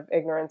statement of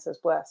ignorance is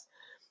bliss.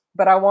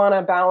 But I want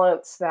to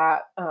balance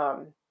that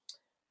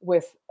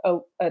with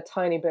a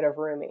tiny bit of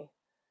Rumi.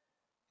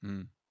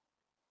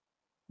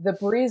 The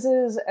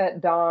breezes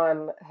at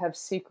dawn have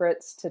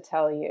secrets to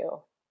tell you.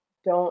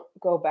 Don't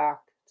go back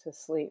to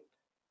sleep.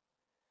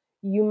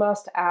 You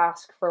must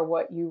ask for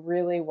what you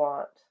really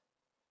want.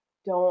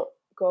 Don't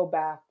go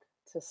back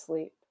to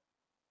sleep.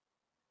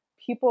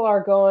 People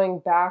are going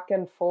back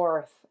and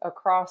forth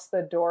across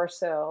the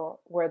doorsill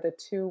where the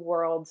two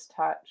worlds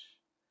touch.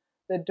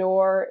 The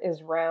door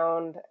is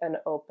round and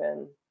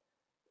open.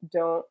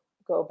 Don't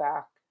go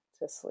back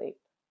to sleep.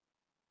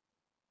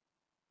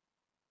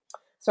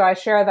 So I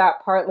share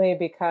that partly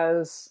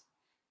because,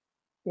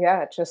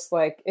 just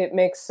like it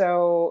makes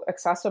so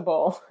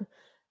accessible,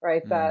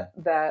 right?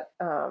 That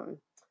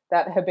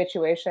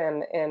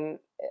habituation in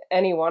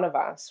any one of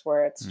us,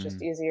 where it's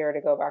just easier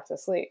to go back to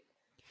sleep.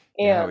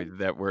 And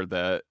that where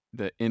the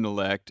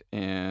intellect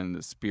and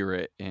the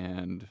spirit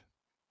and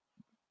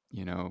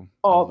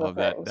all I love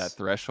the things. that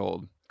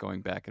threshold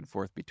going back and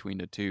forth between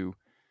the two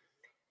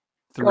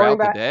throughout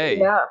the day.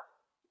 Yeah.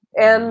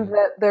 And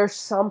that there's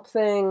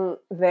something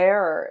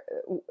there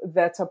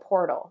that's a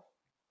portal,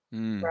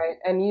 right?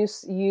 And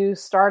you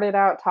started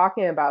out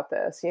talking about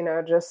this,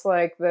 just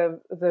like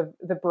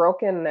the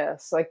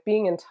brokenness, like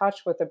being in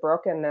touch with the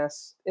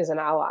brokenness is an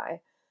ally.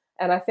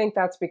 And I think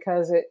that's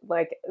because it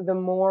like the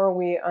more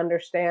we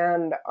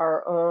understand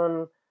our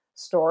own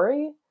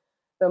story,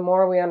 the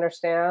more we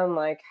understand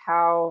like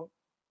how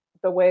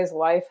the ways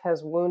life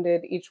has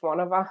wounded each one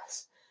of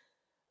us.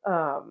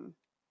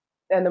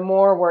 And the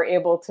more we're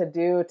able to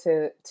do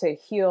to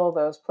heal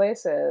those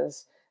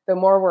places, the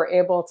more we're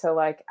able to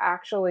like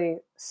actually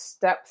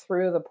step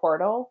through the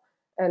portal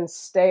and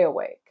stay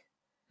awake.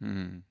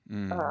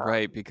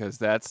 Right, because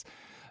that's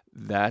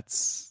that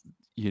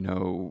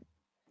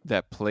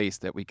place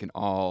that we can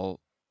all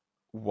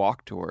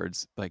walk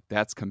towards. Like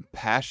that's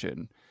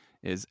compassion,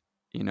 is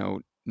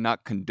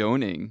not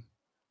condoning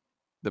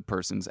the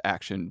person's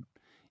action,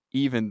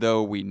 even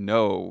though we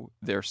know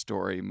their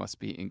story must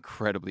be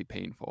incredibly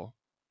painful.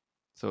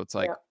 So it's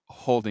like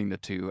holding the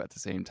two at the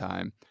same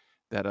time,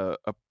 that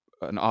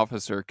an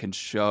officer can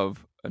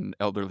shove an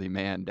elderly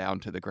man down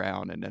to the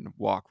ground and then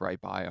walk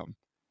right by him.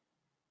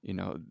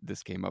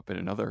 This came up in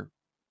another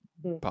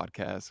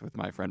podcast with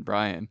my friend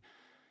Brian.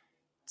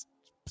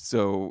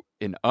 So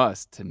in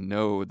us to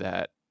know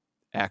that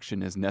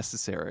action is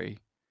necessary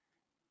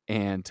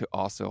and to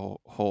also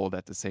hold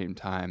at the same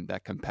time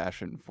that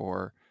compassion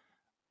for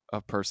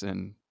a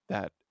person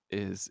that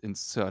is in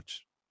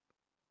such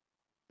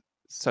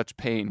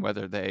pain,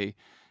 whether they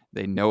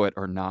know it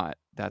or not.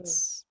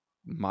 That's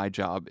my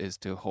job, is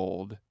to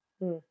hold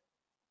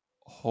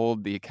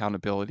the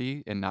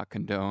accountability and not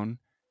condone,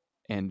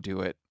 and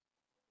do it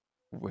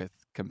with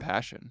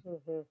compassion.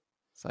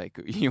 It's like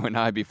you and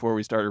I, before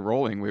we started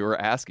rolling, we were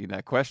asking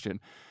that question: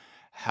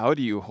 how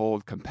do you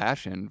hold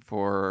compassion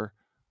for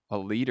a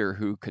leader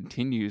who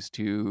continues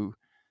to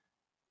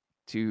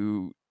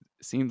to,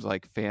 seems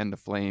like, fan the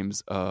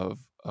flames of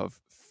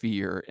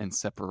fear and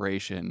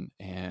separation.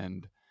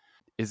 And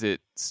is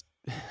it,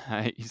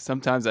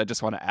 sometimes I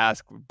just want to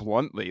ask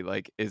bluntly,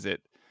 like, is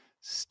it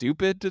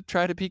stupid to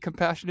try to be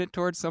compassionate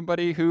towards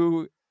somebody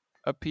who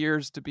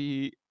appears to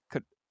be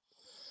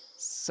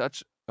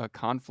such a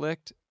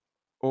conflict,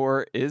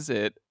 or is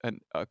it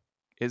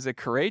is it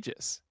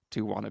courageous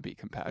to want to be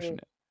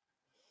compassionate?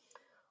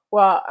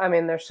 Well, I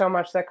mean, there's so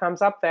much that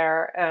comes up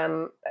there,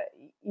 and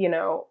you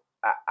know,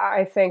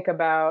 I think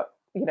about,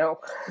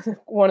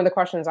 one of the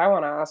questions I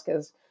want to ask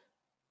is,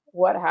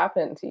 what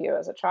happened to you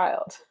as a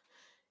child?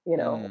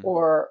 Mm.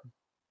 Or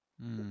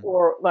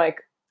Mm.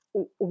 like,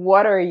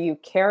 what are you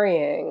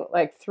carrying,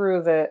 like,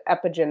 through the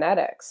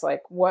epigenetics?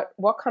 Like,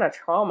 what kind of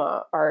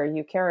trauma are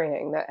you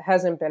carrying that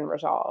hasn't been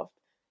resolved,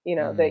 that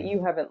Mm.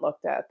 you haven't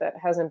looked at, that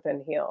hasn't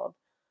been healed,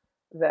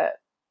 that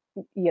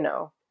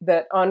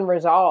that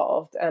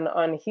unresolved and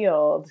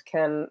unhealed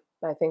can,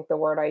 I think the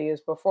word I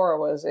used before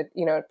was, it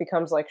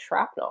becomes like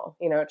shrapnel.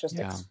 It just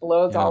Yeah.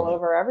 explodes Yeah. all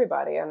over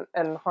everybody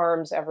and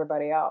harms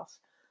everybody else.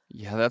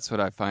 Yeah, that's what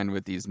I find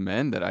with these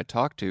men that I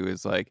talk to,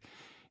 is like,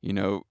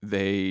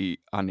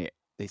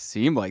 they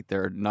seem like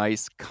they're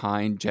nice,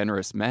 kind,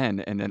 generous men,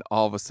 and then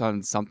all of a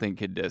sudden something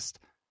could just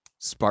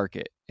spark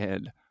it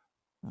and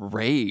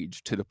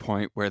rage to the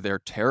point where they're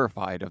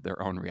terrified of their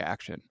own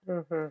reaction.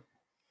 Hmm.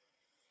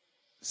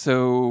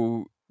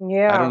 So I don't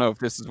Yeah. know if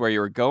this is where you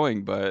were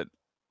going, but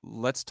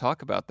let's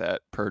talk about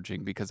that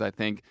purging, because I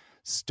think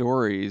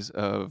stories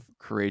of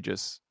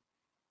courageous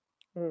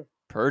Mm.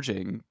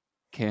 purging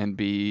can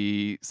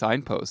be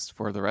signposts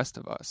for the rest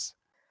of us.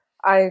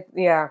 I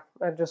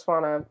just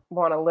want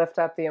to lift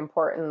up the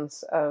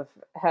importance of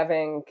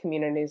having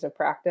communities of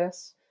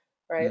practice,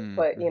 right?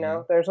 But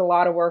Mm-hmm. there's a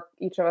lot of work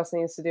each of us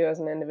needs to do as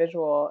an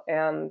individual,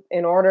 and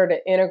in order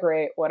to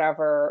integrate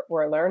whatever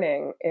we're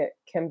learning, it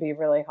can be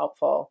really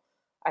helpful,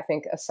 I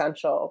think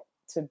essential,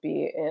 to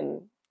be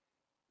in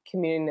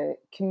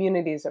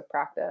communities of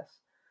practice.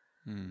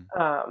 Mm.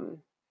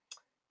 Um,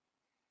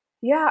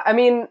 yeah, I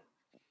mean,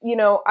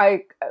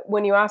 I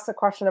when you asked the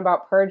question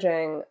about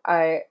purging,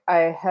 I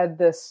had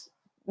this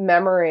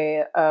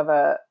memory of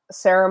a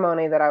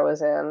ceremony that I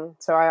was in.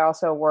 So I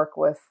also work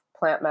with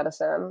plant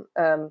medicine,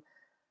 and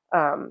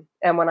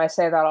when I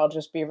say that, I'll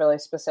just be really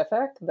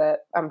specific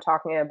that I'm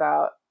talking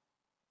about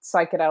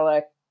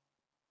psychedelic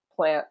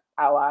plant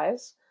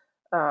allies,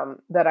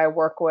 that I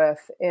work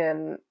with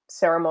in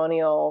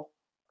ceremonial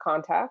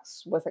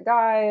contexts, with a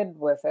guide,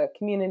 with a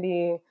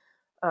community,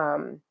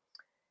 um,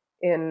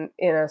 in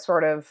a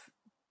sort of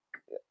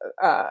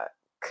uh,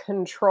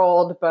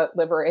 controlled but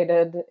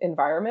liberated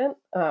environment.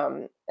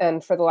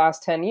 And for the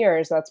last 10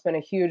 years, that's been a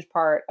huge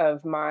part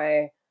of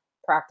my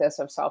practice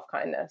of self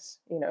kindness,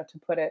 to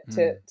put it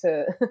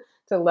to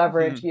to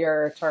leverage Mm.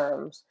 your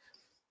terms.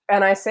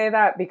 And I say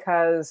that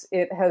because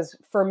it has,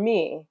 for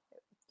me,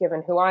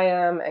 given who I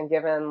am and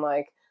given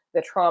like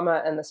the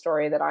trauma and the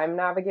story that I'm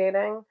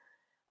navigating,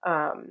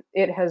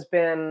 it has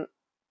been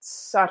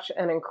such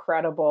an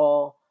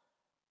incredible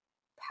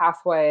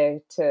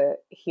pathway to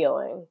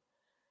healing.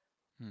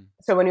 Mm.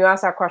 So when you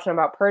asked that question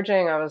about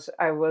purging,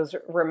 I was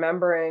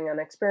remembering an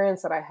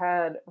experience that I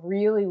had,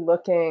 really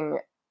looking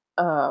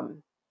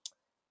um,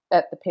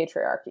 at the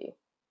patriarchy,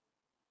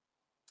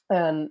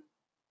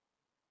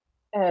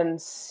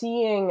 and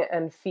seeing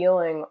and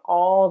feeling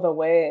all the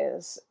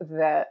ways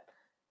that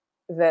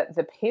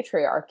the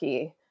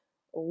patriarchy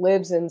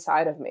lives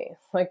inside of me,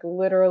 like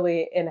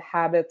literally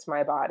inhabits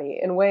my body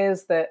in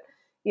ways that,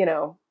 you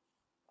know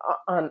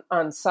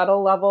on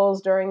subtle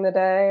levels during the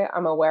day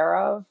I'm aware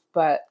of,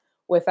 but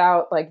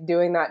without like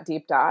doing that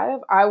deep dive,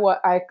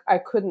 I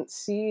couldn't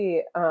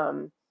see,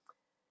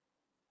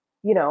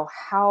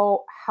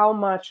 how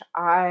much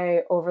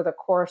I, over the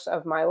course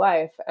of my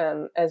life,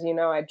 and as you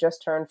know, I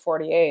just turned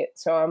 48,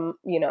 so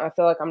I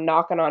feel like I'm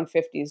knocking on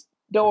 50's Just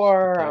a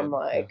door. I'm kid. Yeah.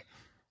 like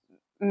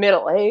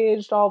middle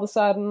aged all of a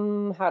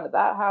sudden. How did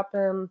that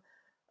happen?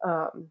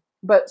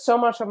 But so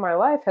much of my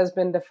life has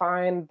been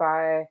defined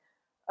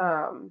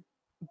um,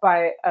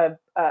 by a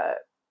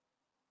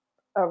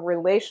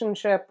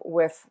relationship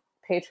with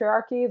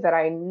patriarchy that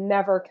I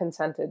never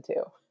consented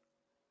to.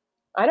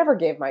 I never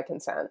gave my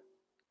consent.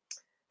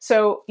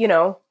 So,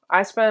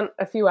 I spent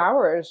a few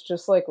hours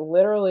just like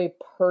literally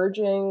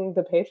purging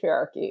the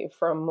patriarchy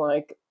from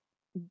like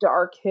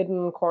dark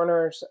hidden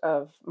corners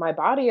of my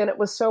body. And it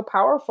was so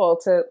powerful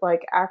to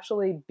like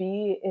actually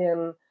be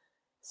in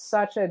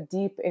such a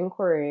deep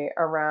inquiry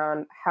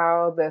around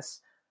how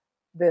this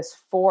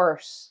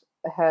force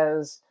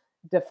has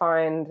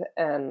defined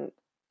and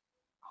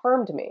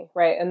harmed me,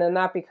 right? And then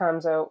that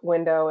becomes a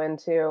window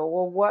into,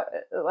 well,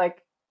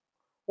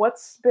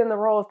 what's been the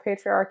role of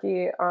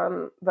patriarchy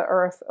on the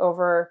earth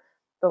over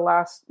the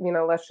last,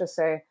 let's just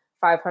say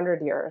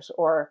 500 years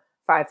or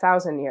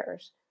 5,000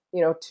 years,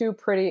 two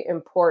pretty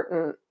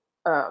important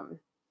um,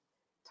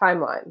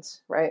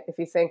 timelines, right? If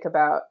you think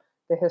about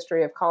the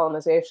history of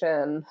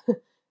colonization,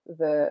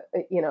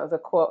 the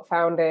quote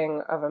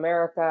founding of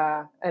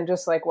America, and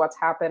just like what's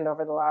happened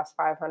over the last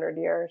 500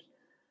 years.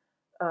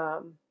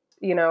 Um,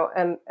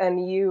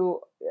 and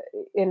you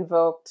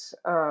invoked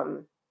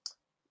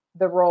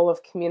the role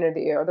of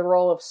community or the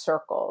role of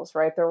circles,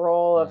 right? The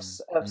role of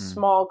Mm-hmm.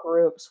 small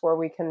groups where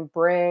we can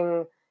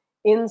bring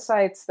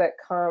insights that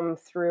come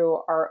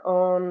through our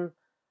own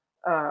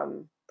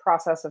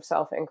process of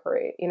self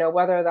inquiry.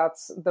 Whether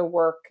that's the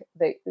work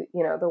that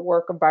the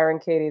work of Byron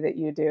Katie that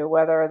you do,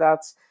 whether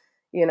that's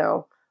you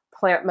know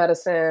plant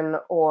medicine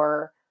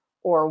or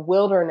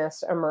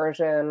wilderness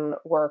immersion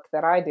work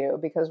that I do,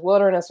 because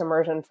wilderness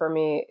immersion for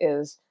me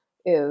is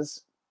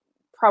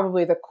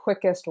probably the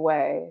quickest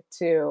way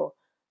to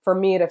for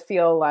me to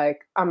feel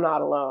like I'm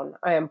not alone.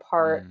 I am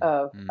part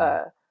of Mm-hmm.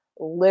 a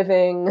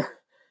living,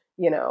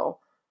 you know,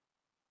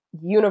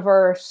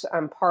 universe.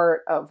 I'm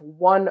part of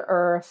one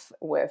earth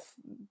with,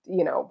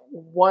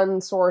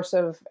 one source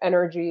of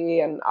energy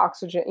and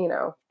oxygen,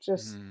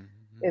 just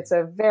it's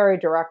a very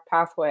direct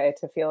pathway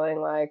to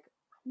feeling like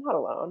I'm not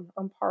alone.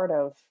 I'm part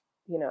of,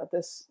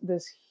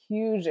 this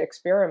huge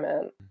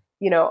experiment.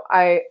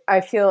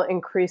 I feel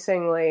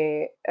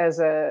increasingly as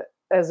a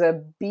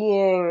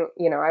being,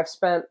 I've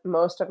spent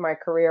most of my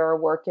career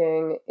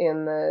working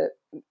in the,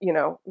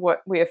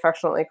 what we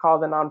affectionately call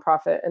the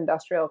nonprofit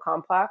industrial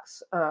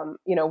complex,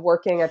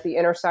 working at the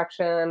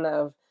intersection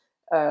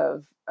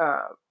of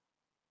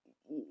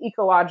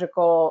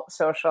ecological,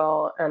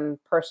 social, and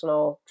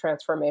personal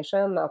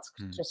transformation. That's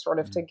just sort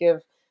of to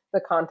give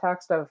the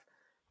context of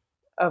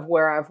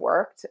where I've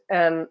worked.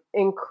 And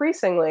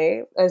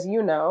increasingly, as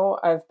you know,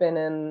 I've been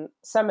in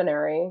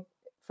seminary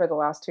for the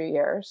last 2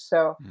 years.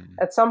 So Mm-hmm.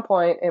 at some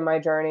point in my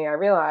journey, I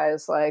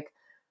realized like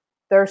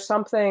there's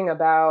something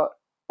about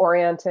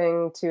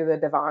orienting to the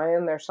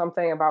divine. There's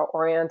something about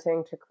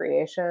orienting to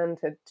creation,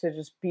 to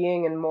just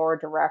being in more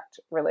direct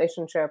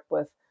relationship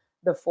with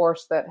the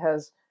force that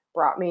has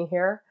brought me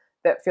here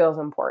that feels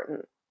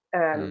important.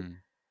 And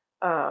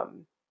Mm-hmm.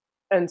 um,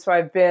 and so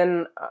I've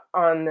been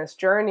on this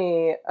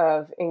journey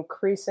of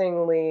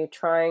increasingly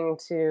trying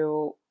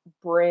to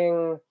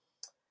bring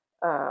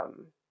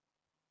um,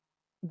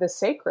 the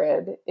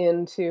sacred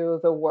into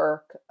the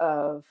work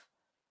of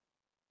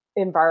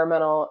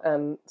environmental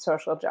and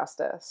social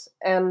justice,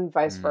 and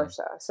vice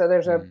versa. So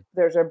there's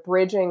a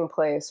bridging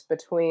place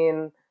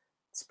between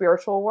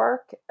spiritual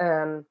work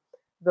and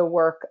the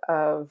work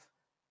of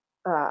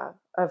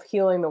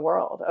healing the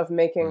world, of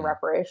making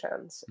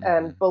reparations.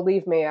 And Mm-hmm.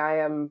 believe me, I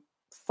am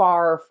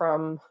far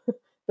from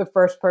the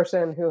first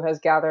person who has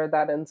gathered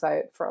that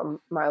insight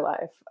from my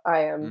life.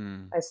 I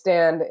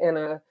stand in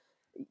a,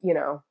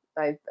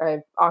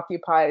 I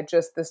occupy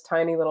just this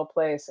tiny little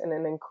place in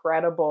an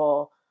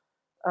incredible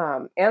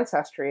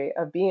ancestry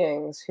of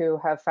beings who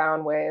have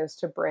found ways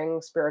to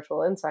bring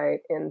spiritual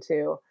insight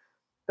into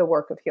the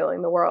work of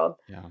healing the world.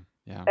 Yeah.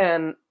 Yeah.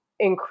 And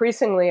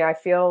increasingly I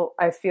feel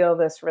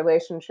this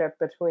relationship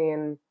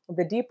between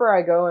the deeper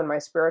I go in my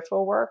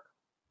spiritual work,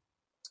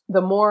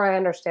 the more I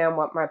understand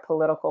what my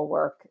political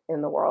work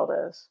in the world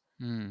is.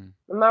 Mm.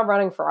 I'm not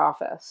running for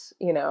office,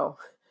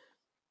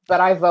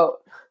 but I vote.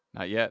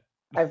 Not yet.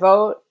 I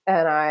vote,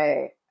 and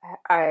I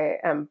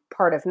am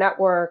part of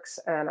networks,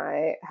 and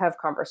I have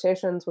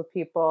conversations with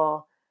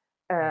people.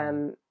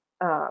 Mm.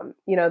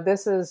 And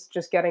this is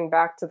just getting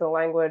back to the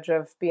language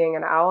of being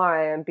an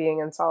ally and being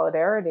in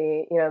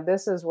solidarity.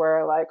 This is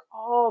where like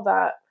all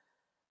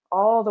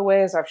the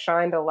ways I've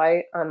shined a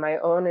light on my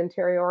own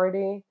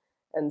interiority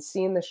and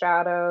seen the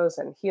shadows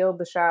and healed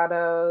the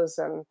shadows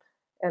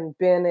and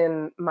been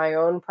in my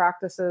own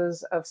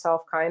practices of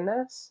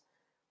self-kindness.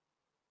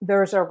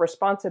 There's a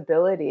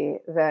responsibility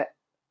that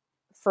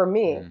for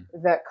me Mm.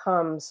 that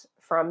comes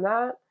from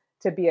that,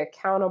 to be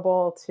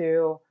accountable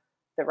to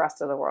the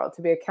rest of the world,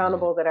 to be Mm.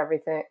 accountable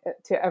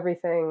to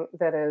everything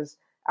that is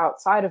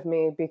outside of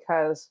me,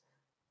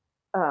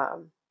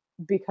 um,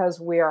 because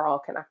we are all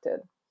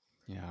connected.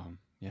 Yeah.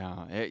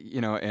 Yeah.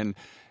 And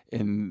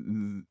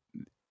in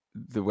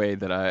the way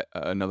that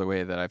another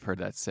way that I've heard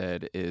that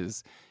said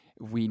is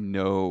we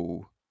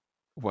know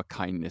what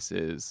kindness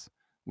is.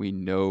 We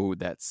know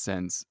that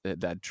sense,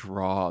 that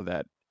draw,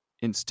 that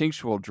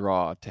instinctual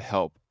draw to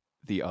help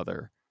the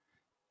other.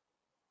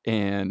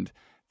 And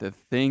the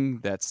thing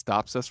that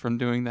stops us from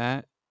doing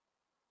that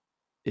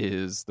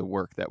is the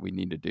work that we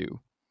need to do.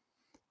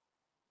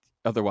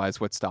 Otherwise,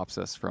 what stops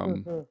us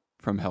Hmm.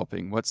 from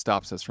helping? What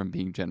stops us from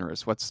being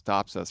generous? What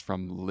stops us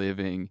from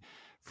living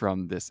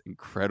from this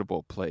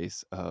incredible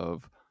place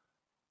of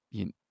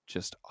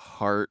just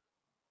heart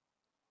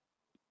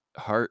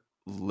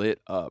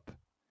lit up?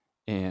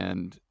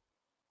 And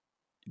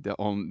the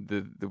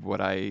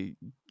what I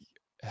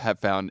have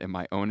found in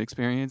my own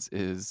experience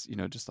is,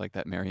 just like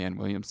that Marianne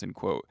Williamson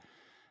quote,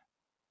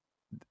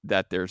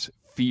 that there's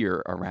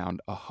fear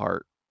around a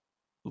heart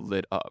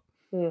lit up,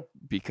 Mm,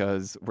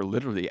 because we're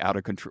literally out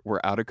of control.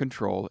 We're out of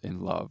control in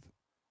love.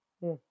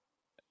 mm,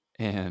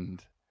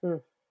 And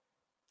mm.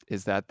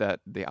 is that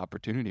the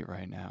opportunity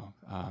right now?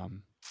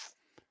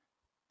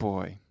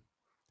 Boy,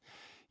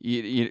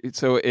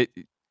 so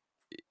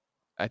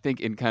I think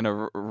in kind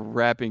of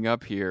wrapping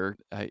up here,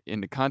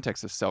 in the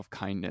context of self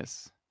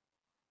kindness,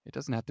 it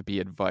doesn't have to be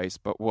advice,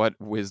 but what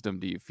wisdom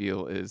do you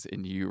feel is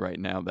in you right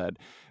now that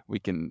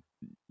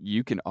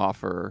you can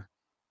offer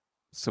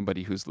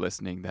somebody who's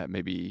listening that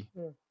maybe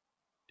Mm.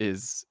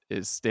 is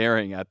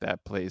staring at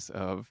that place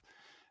of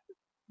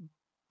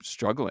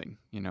struggling,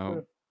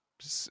 Mm.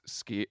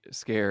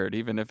 scared,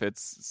 even if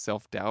it's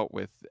self-doubt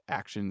with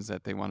actions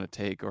that they want to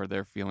take, or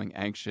they're feeling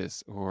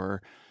anxious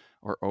or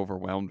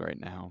overwhelmed right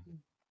now?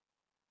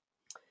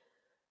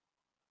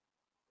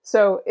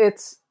 So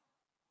it's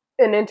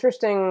an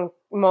interesting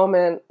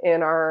moment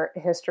in our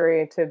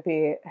history to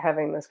be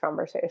having this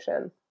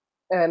conversation.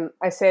 And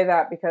I say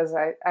that because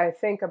I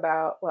think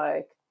about,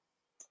 like,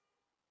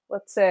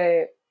 let's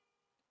say,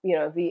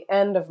 the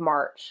end of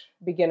March,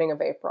 beginning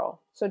of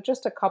April. So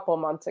just a couple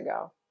months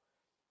ago,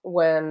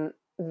 when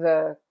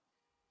the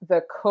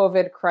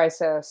COVID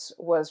crisis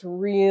was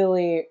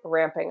really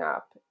ramping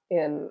up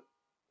in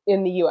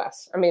the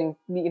US. I mean,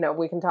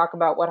 we can talk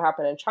about what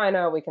happened in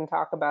China, we can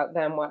talk about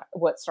then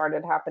what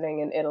started happening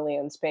in Italy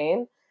and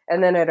Spain,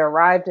 and then it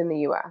arrived in the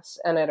US,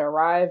 and it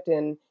arrived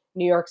in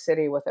New York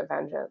City with a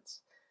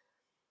vengeance.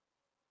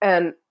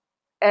 And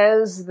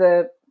as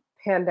the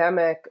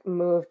pandemic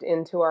moved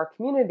into our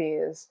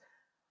communities,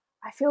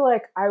 I feel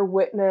like I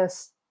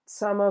witnessed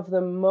some of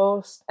the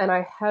most, and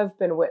I have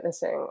been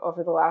witnessing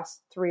over the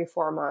last 3,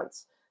 4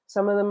 months,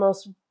 some of the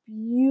most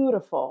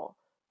beautiful,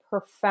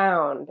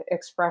 profound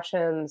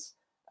expressions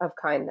of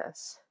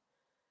kindness,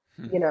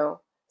 Hmm.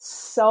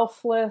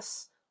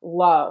 selfless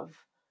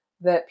love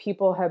that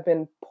people have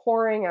been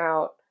pouring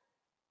out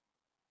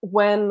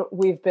when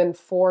we've been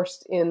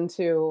forced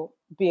into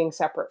being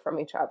separate from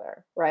each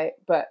other, right?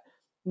 But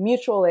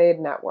mutual aid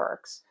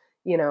networks,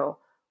 you know,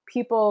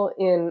 people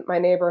in my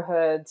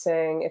neighborhood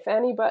saying, if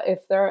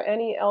there are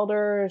any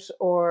elders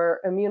or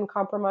immune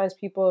compromised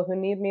people who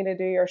need me to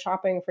do your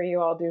shopping for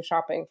you, I'll do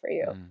shopping for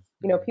you.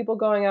 Mm-hmm. People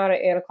going out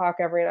at 8 o'clock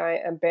every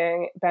night and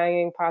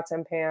banging pots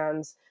and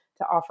pans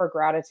to offer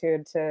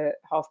gratitude to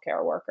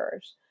healthcare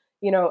workers.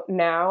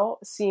 Now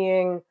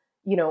seeing,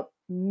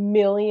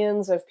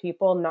 millions of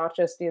people, not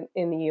just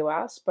in the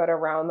US, but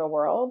around the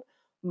world,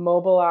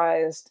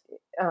 mobilized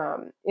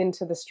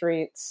into the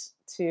streets,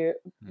 to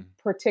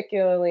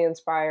particularly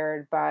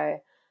inspired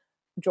by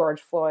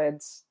George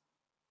Floyd's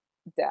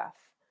death.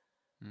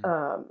 Mm-hmm.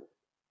 Um,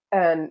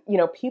 and,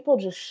 people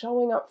just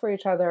showing up for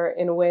each other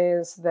in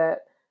ways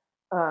that,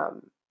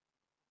 um,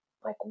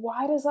 like,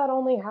 why does that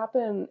only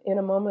happen in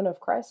a moment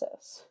of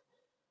crisis?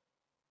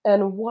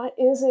 And what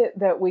is it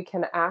that we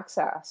can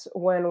access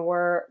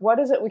what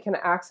is it we can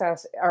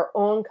access our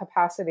own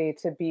capacity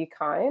to be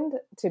kind,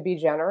 to be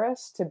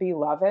generous, to be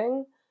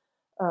loving?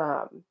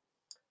 Um,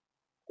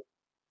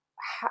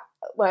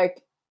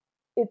 like,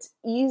 it's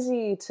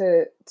easy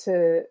to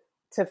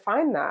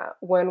find that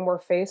when we're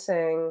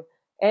facing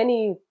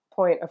any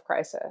point of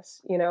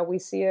crisis. We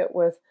see it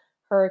with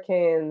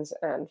hurricanes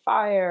and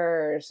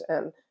fires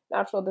and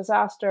natural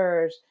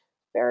disasters.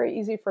 Very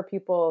easy for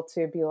people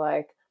to be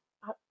like,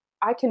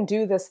 I can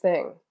do this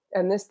thing,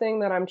 and this thing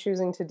that I'm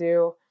choosing to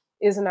do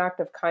is an act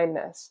of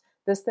kindness.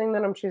 This thing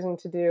that I'm choosing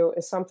to do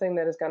is something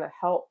that is going to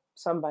help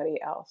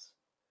somebody else.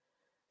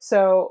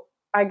 So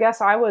I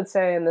guess I would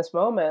say in this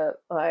moment,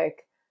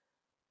 like,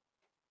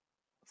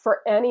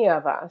 for any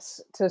of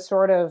us to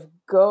sort of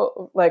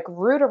go, like,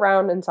 root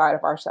around inside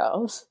of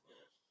ourselves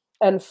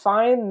and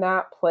find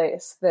that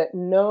place that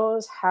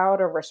knows how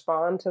to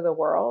respond to the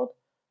world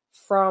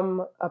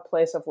from a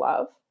place of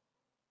love,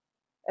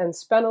 and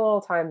spend a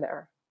little time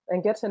there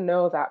and get to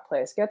know that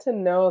place, get to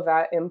know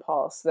that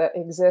impulse that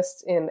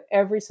exists in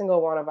every single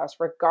one of us,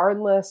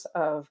 regardless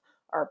of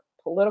our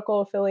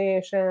political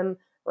affiliation,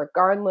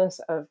 regardless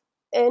of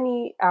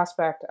any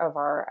aspect of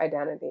our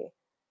identity.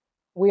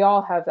 We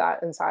all have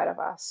that inside of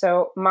us.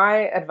 So,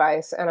 my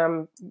advice, and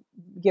I'm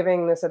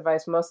giving this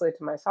advice mostly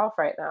to myself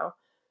right now,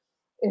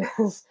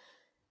 is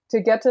to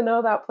get to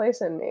know that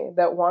place in me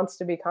that wants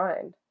to be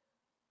kind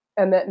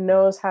and that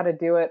knows how to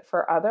do it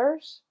for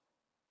others,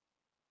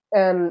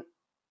 and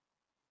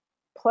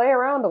play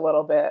around a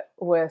little bit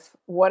with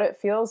what it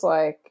feels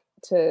like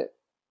to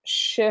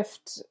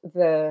shift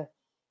the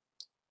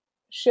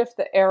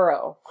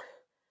arrow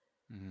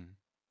Mm-hmm.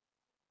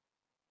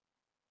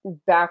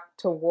 back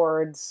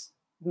towards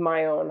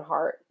my own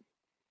heart,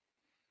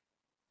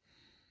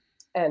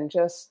 and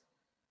just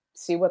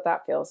see what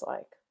that feels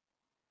like.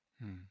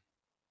 Mm-hmm.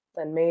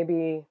 And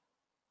maybe,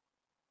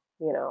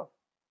 you know,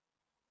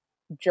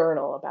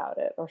 journal about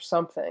it or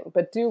something,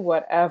 but do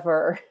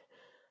whatever.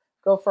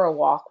 Go for a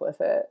walk with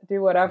it.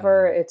 Do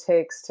whatever Mm-hmm. it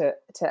takes to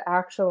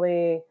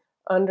actually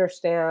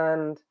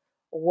understand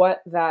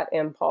what that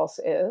impulse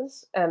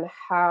is and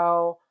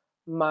how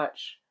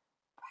much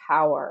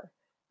power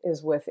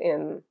is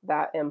within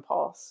that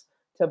impulse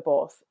to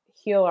both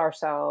heal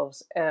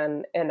ourselves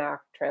and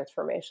enact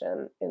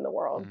transformation in the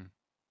world.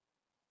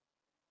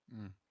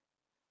 Mm-hmm.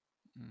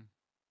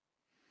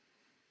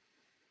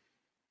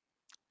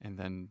 And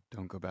then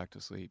don't go back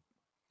to sleep.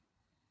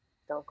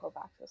 Don't go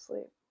back to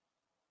sleep.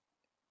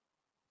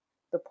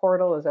 The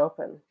portal is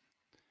open.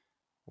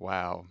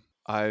 Wow.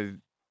 I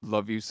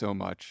love you so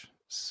much.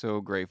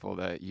 so grateful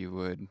that you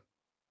would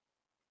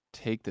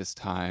take this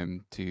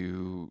time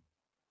to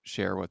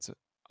share what's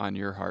on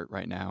your heart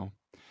right now.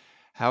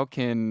 How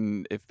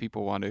can, if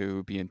people want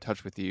to be in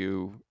touch with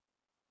you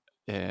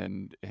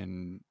and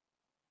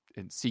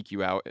seek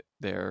you out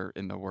there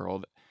in the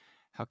world,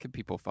 how can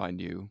people find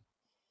you?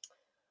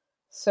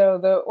 So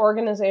the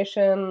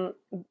organization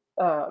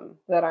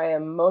that I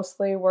am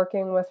mostly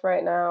working with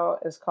right now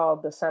is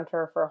called the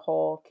Center for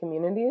Whole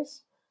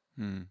Communities,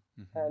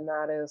 Mm-hmm. and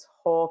that is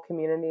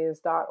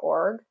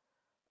wholecommunities.org.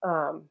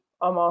 I'm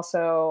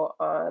also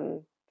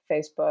on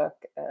Facebook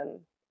and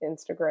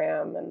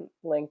Instagram and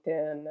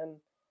LinkedIn and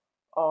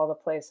all the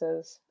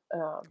places.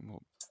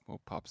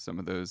 We'll pop some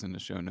of those in the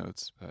show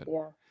notes. But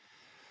yeah.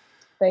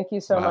 Thank you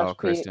so much, Pete.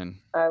 Kristen.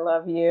 I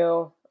love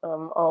you.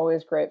 I'm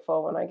always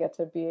grateful when I get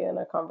to be in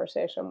a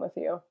conversation with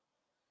you.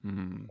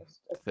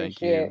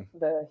 Thank you.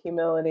 The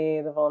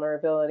humility, the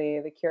vulnerability,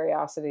 the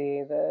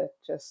curiosity,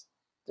 just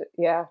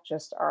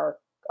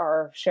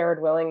our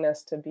shared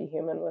willingness to be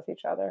human with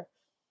each other.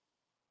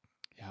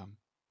 Yeah,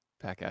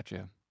 back at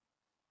you.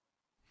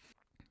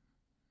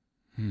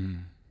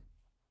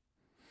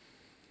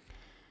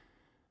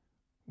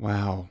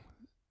 Wow.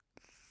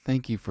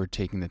 Thank you for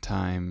taking the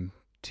time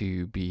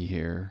to be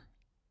here.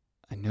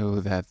 I know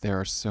that there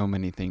are so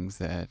many things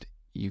that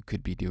you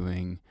could be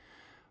doing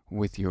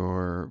with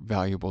your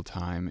valuable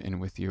time and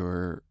with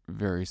your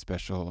very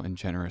special and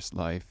generous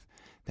life,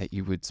 that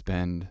you would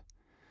spend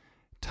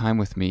time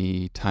with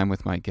me, time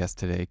with my guest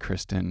today,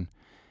 Kristen,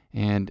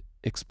 and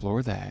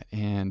explore that.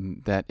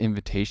 And that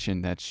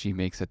invitation that she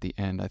makes at the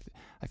end, I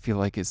feel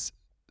like is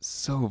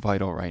so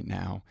vital right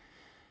now.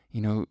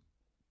 You know,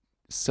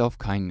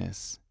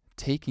 self-kindness,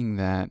 taking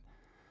the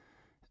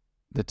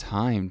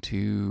time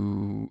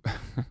to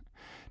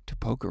to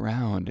poke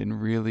around and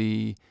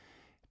really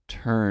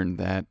turn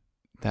that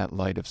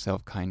light of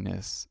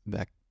self-kindness,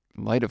 that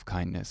light of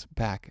kindness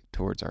back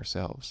towards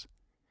ourselves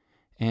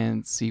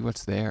and see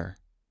what's there.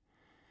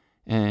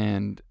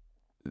 And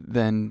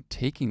then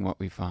taking what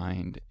we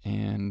find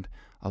and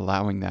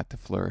allowing that to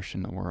flourish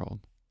in the world.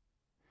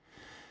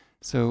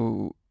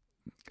 So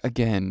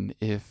again,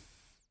 if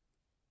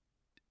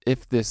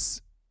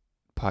this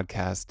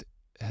podcast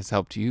has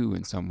helped you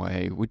in some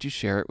way, would you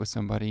share it with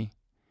somebody?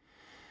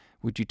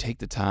 Would you take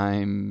the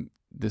time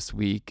this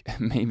week,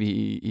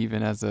 maybe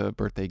even as a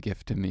birthday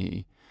gift to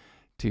me,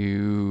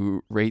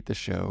 to rate the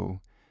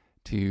show,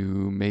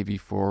 to maybe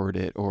forward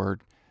it or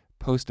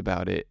post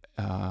about it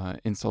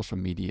in social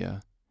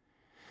media?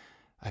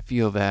 I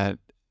feel that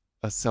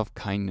a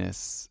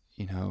self-kindness,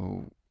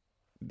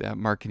 that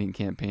marketing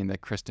campaign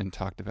that Kristen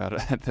talked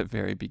about at the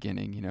very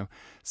beginning,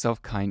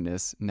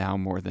 self-kindness now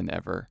more than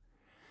ever.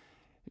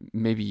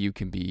 Maybe you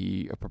can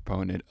be a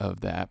proponent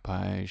of that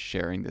by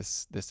sharing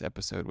this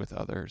episode with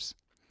others.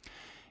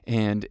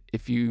 And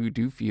if you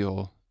do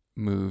feel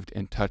moved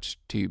and touched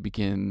to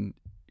begin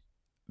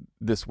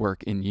this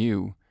work in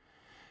you,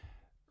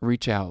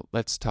 reach out.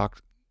 Let's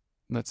talk.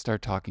 Let's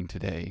start talking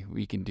today.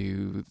 We can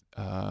do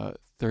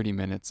 30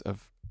 minutes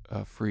of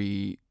a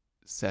free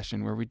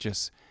session where we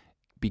just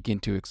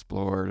begin to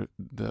explore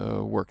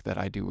the work that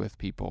I do with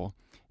people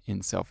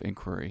in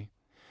self-inquiry.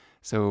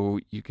 So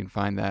you can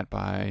find that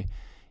by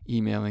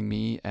emailing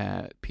me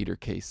at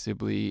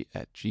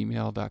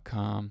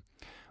peterksibley@gmail.com,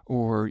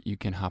 or you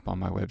can hop on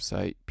my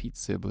website,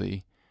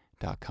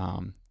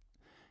 petesibley.com,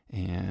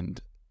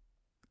 and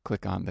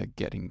click on the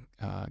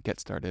Get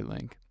Started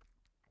link.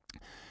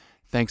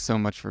 Thanks so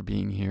much for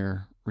being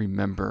here.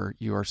 Remember,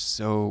 you are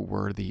so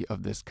worthy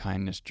of this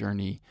kindness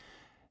journey,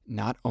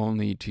 not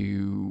only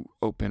to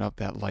open up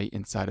that light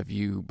inside of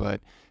you, but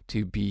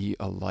to be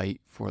a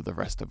light for the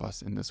rest of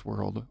us in this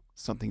world,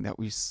 something that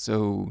we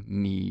so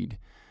need.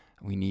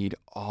 We need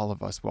all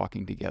of us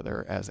walking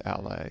together as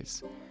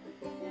allies.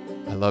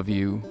 I love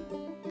you.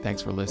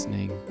 Thanks for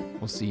listening.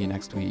 We'll see you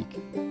next week.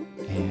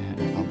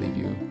 And I'll leave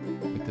you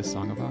with this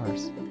song of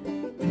ours.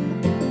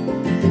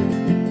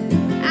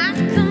 I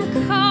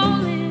come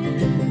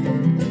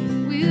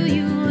calling, will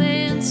you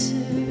answer?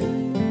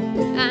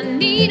 I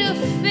need a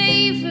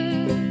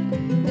favor,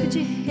 could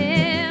you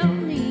help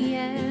me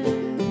out?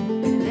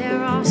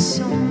 There are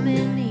so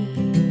many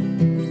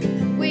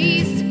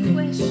ways to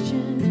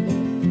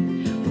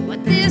question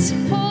what this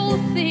whole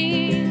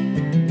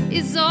thing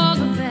is all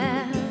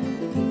about.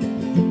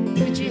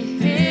 Could you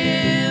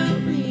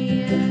help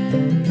me out?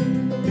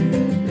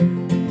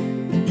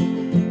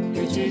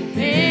 Could you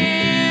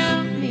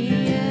help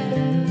me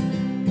out?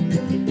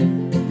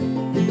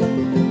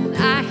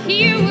 I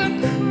hear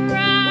we're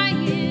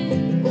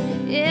crying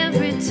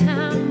every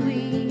time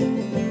we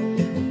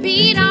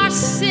beat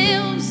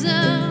ourselves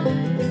up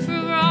for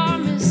our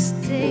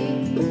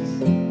mistakes.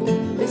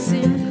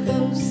 Listen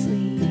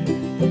closely,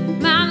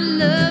 my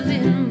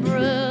loving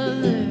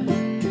brother.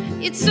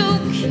 It's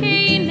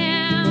okay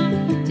now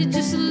to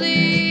just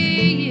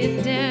lay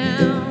it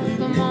down.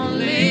 Come on,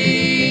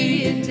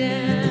 lay it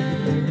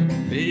down.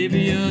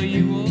 Baby, are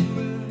you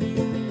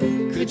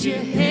alright? Could you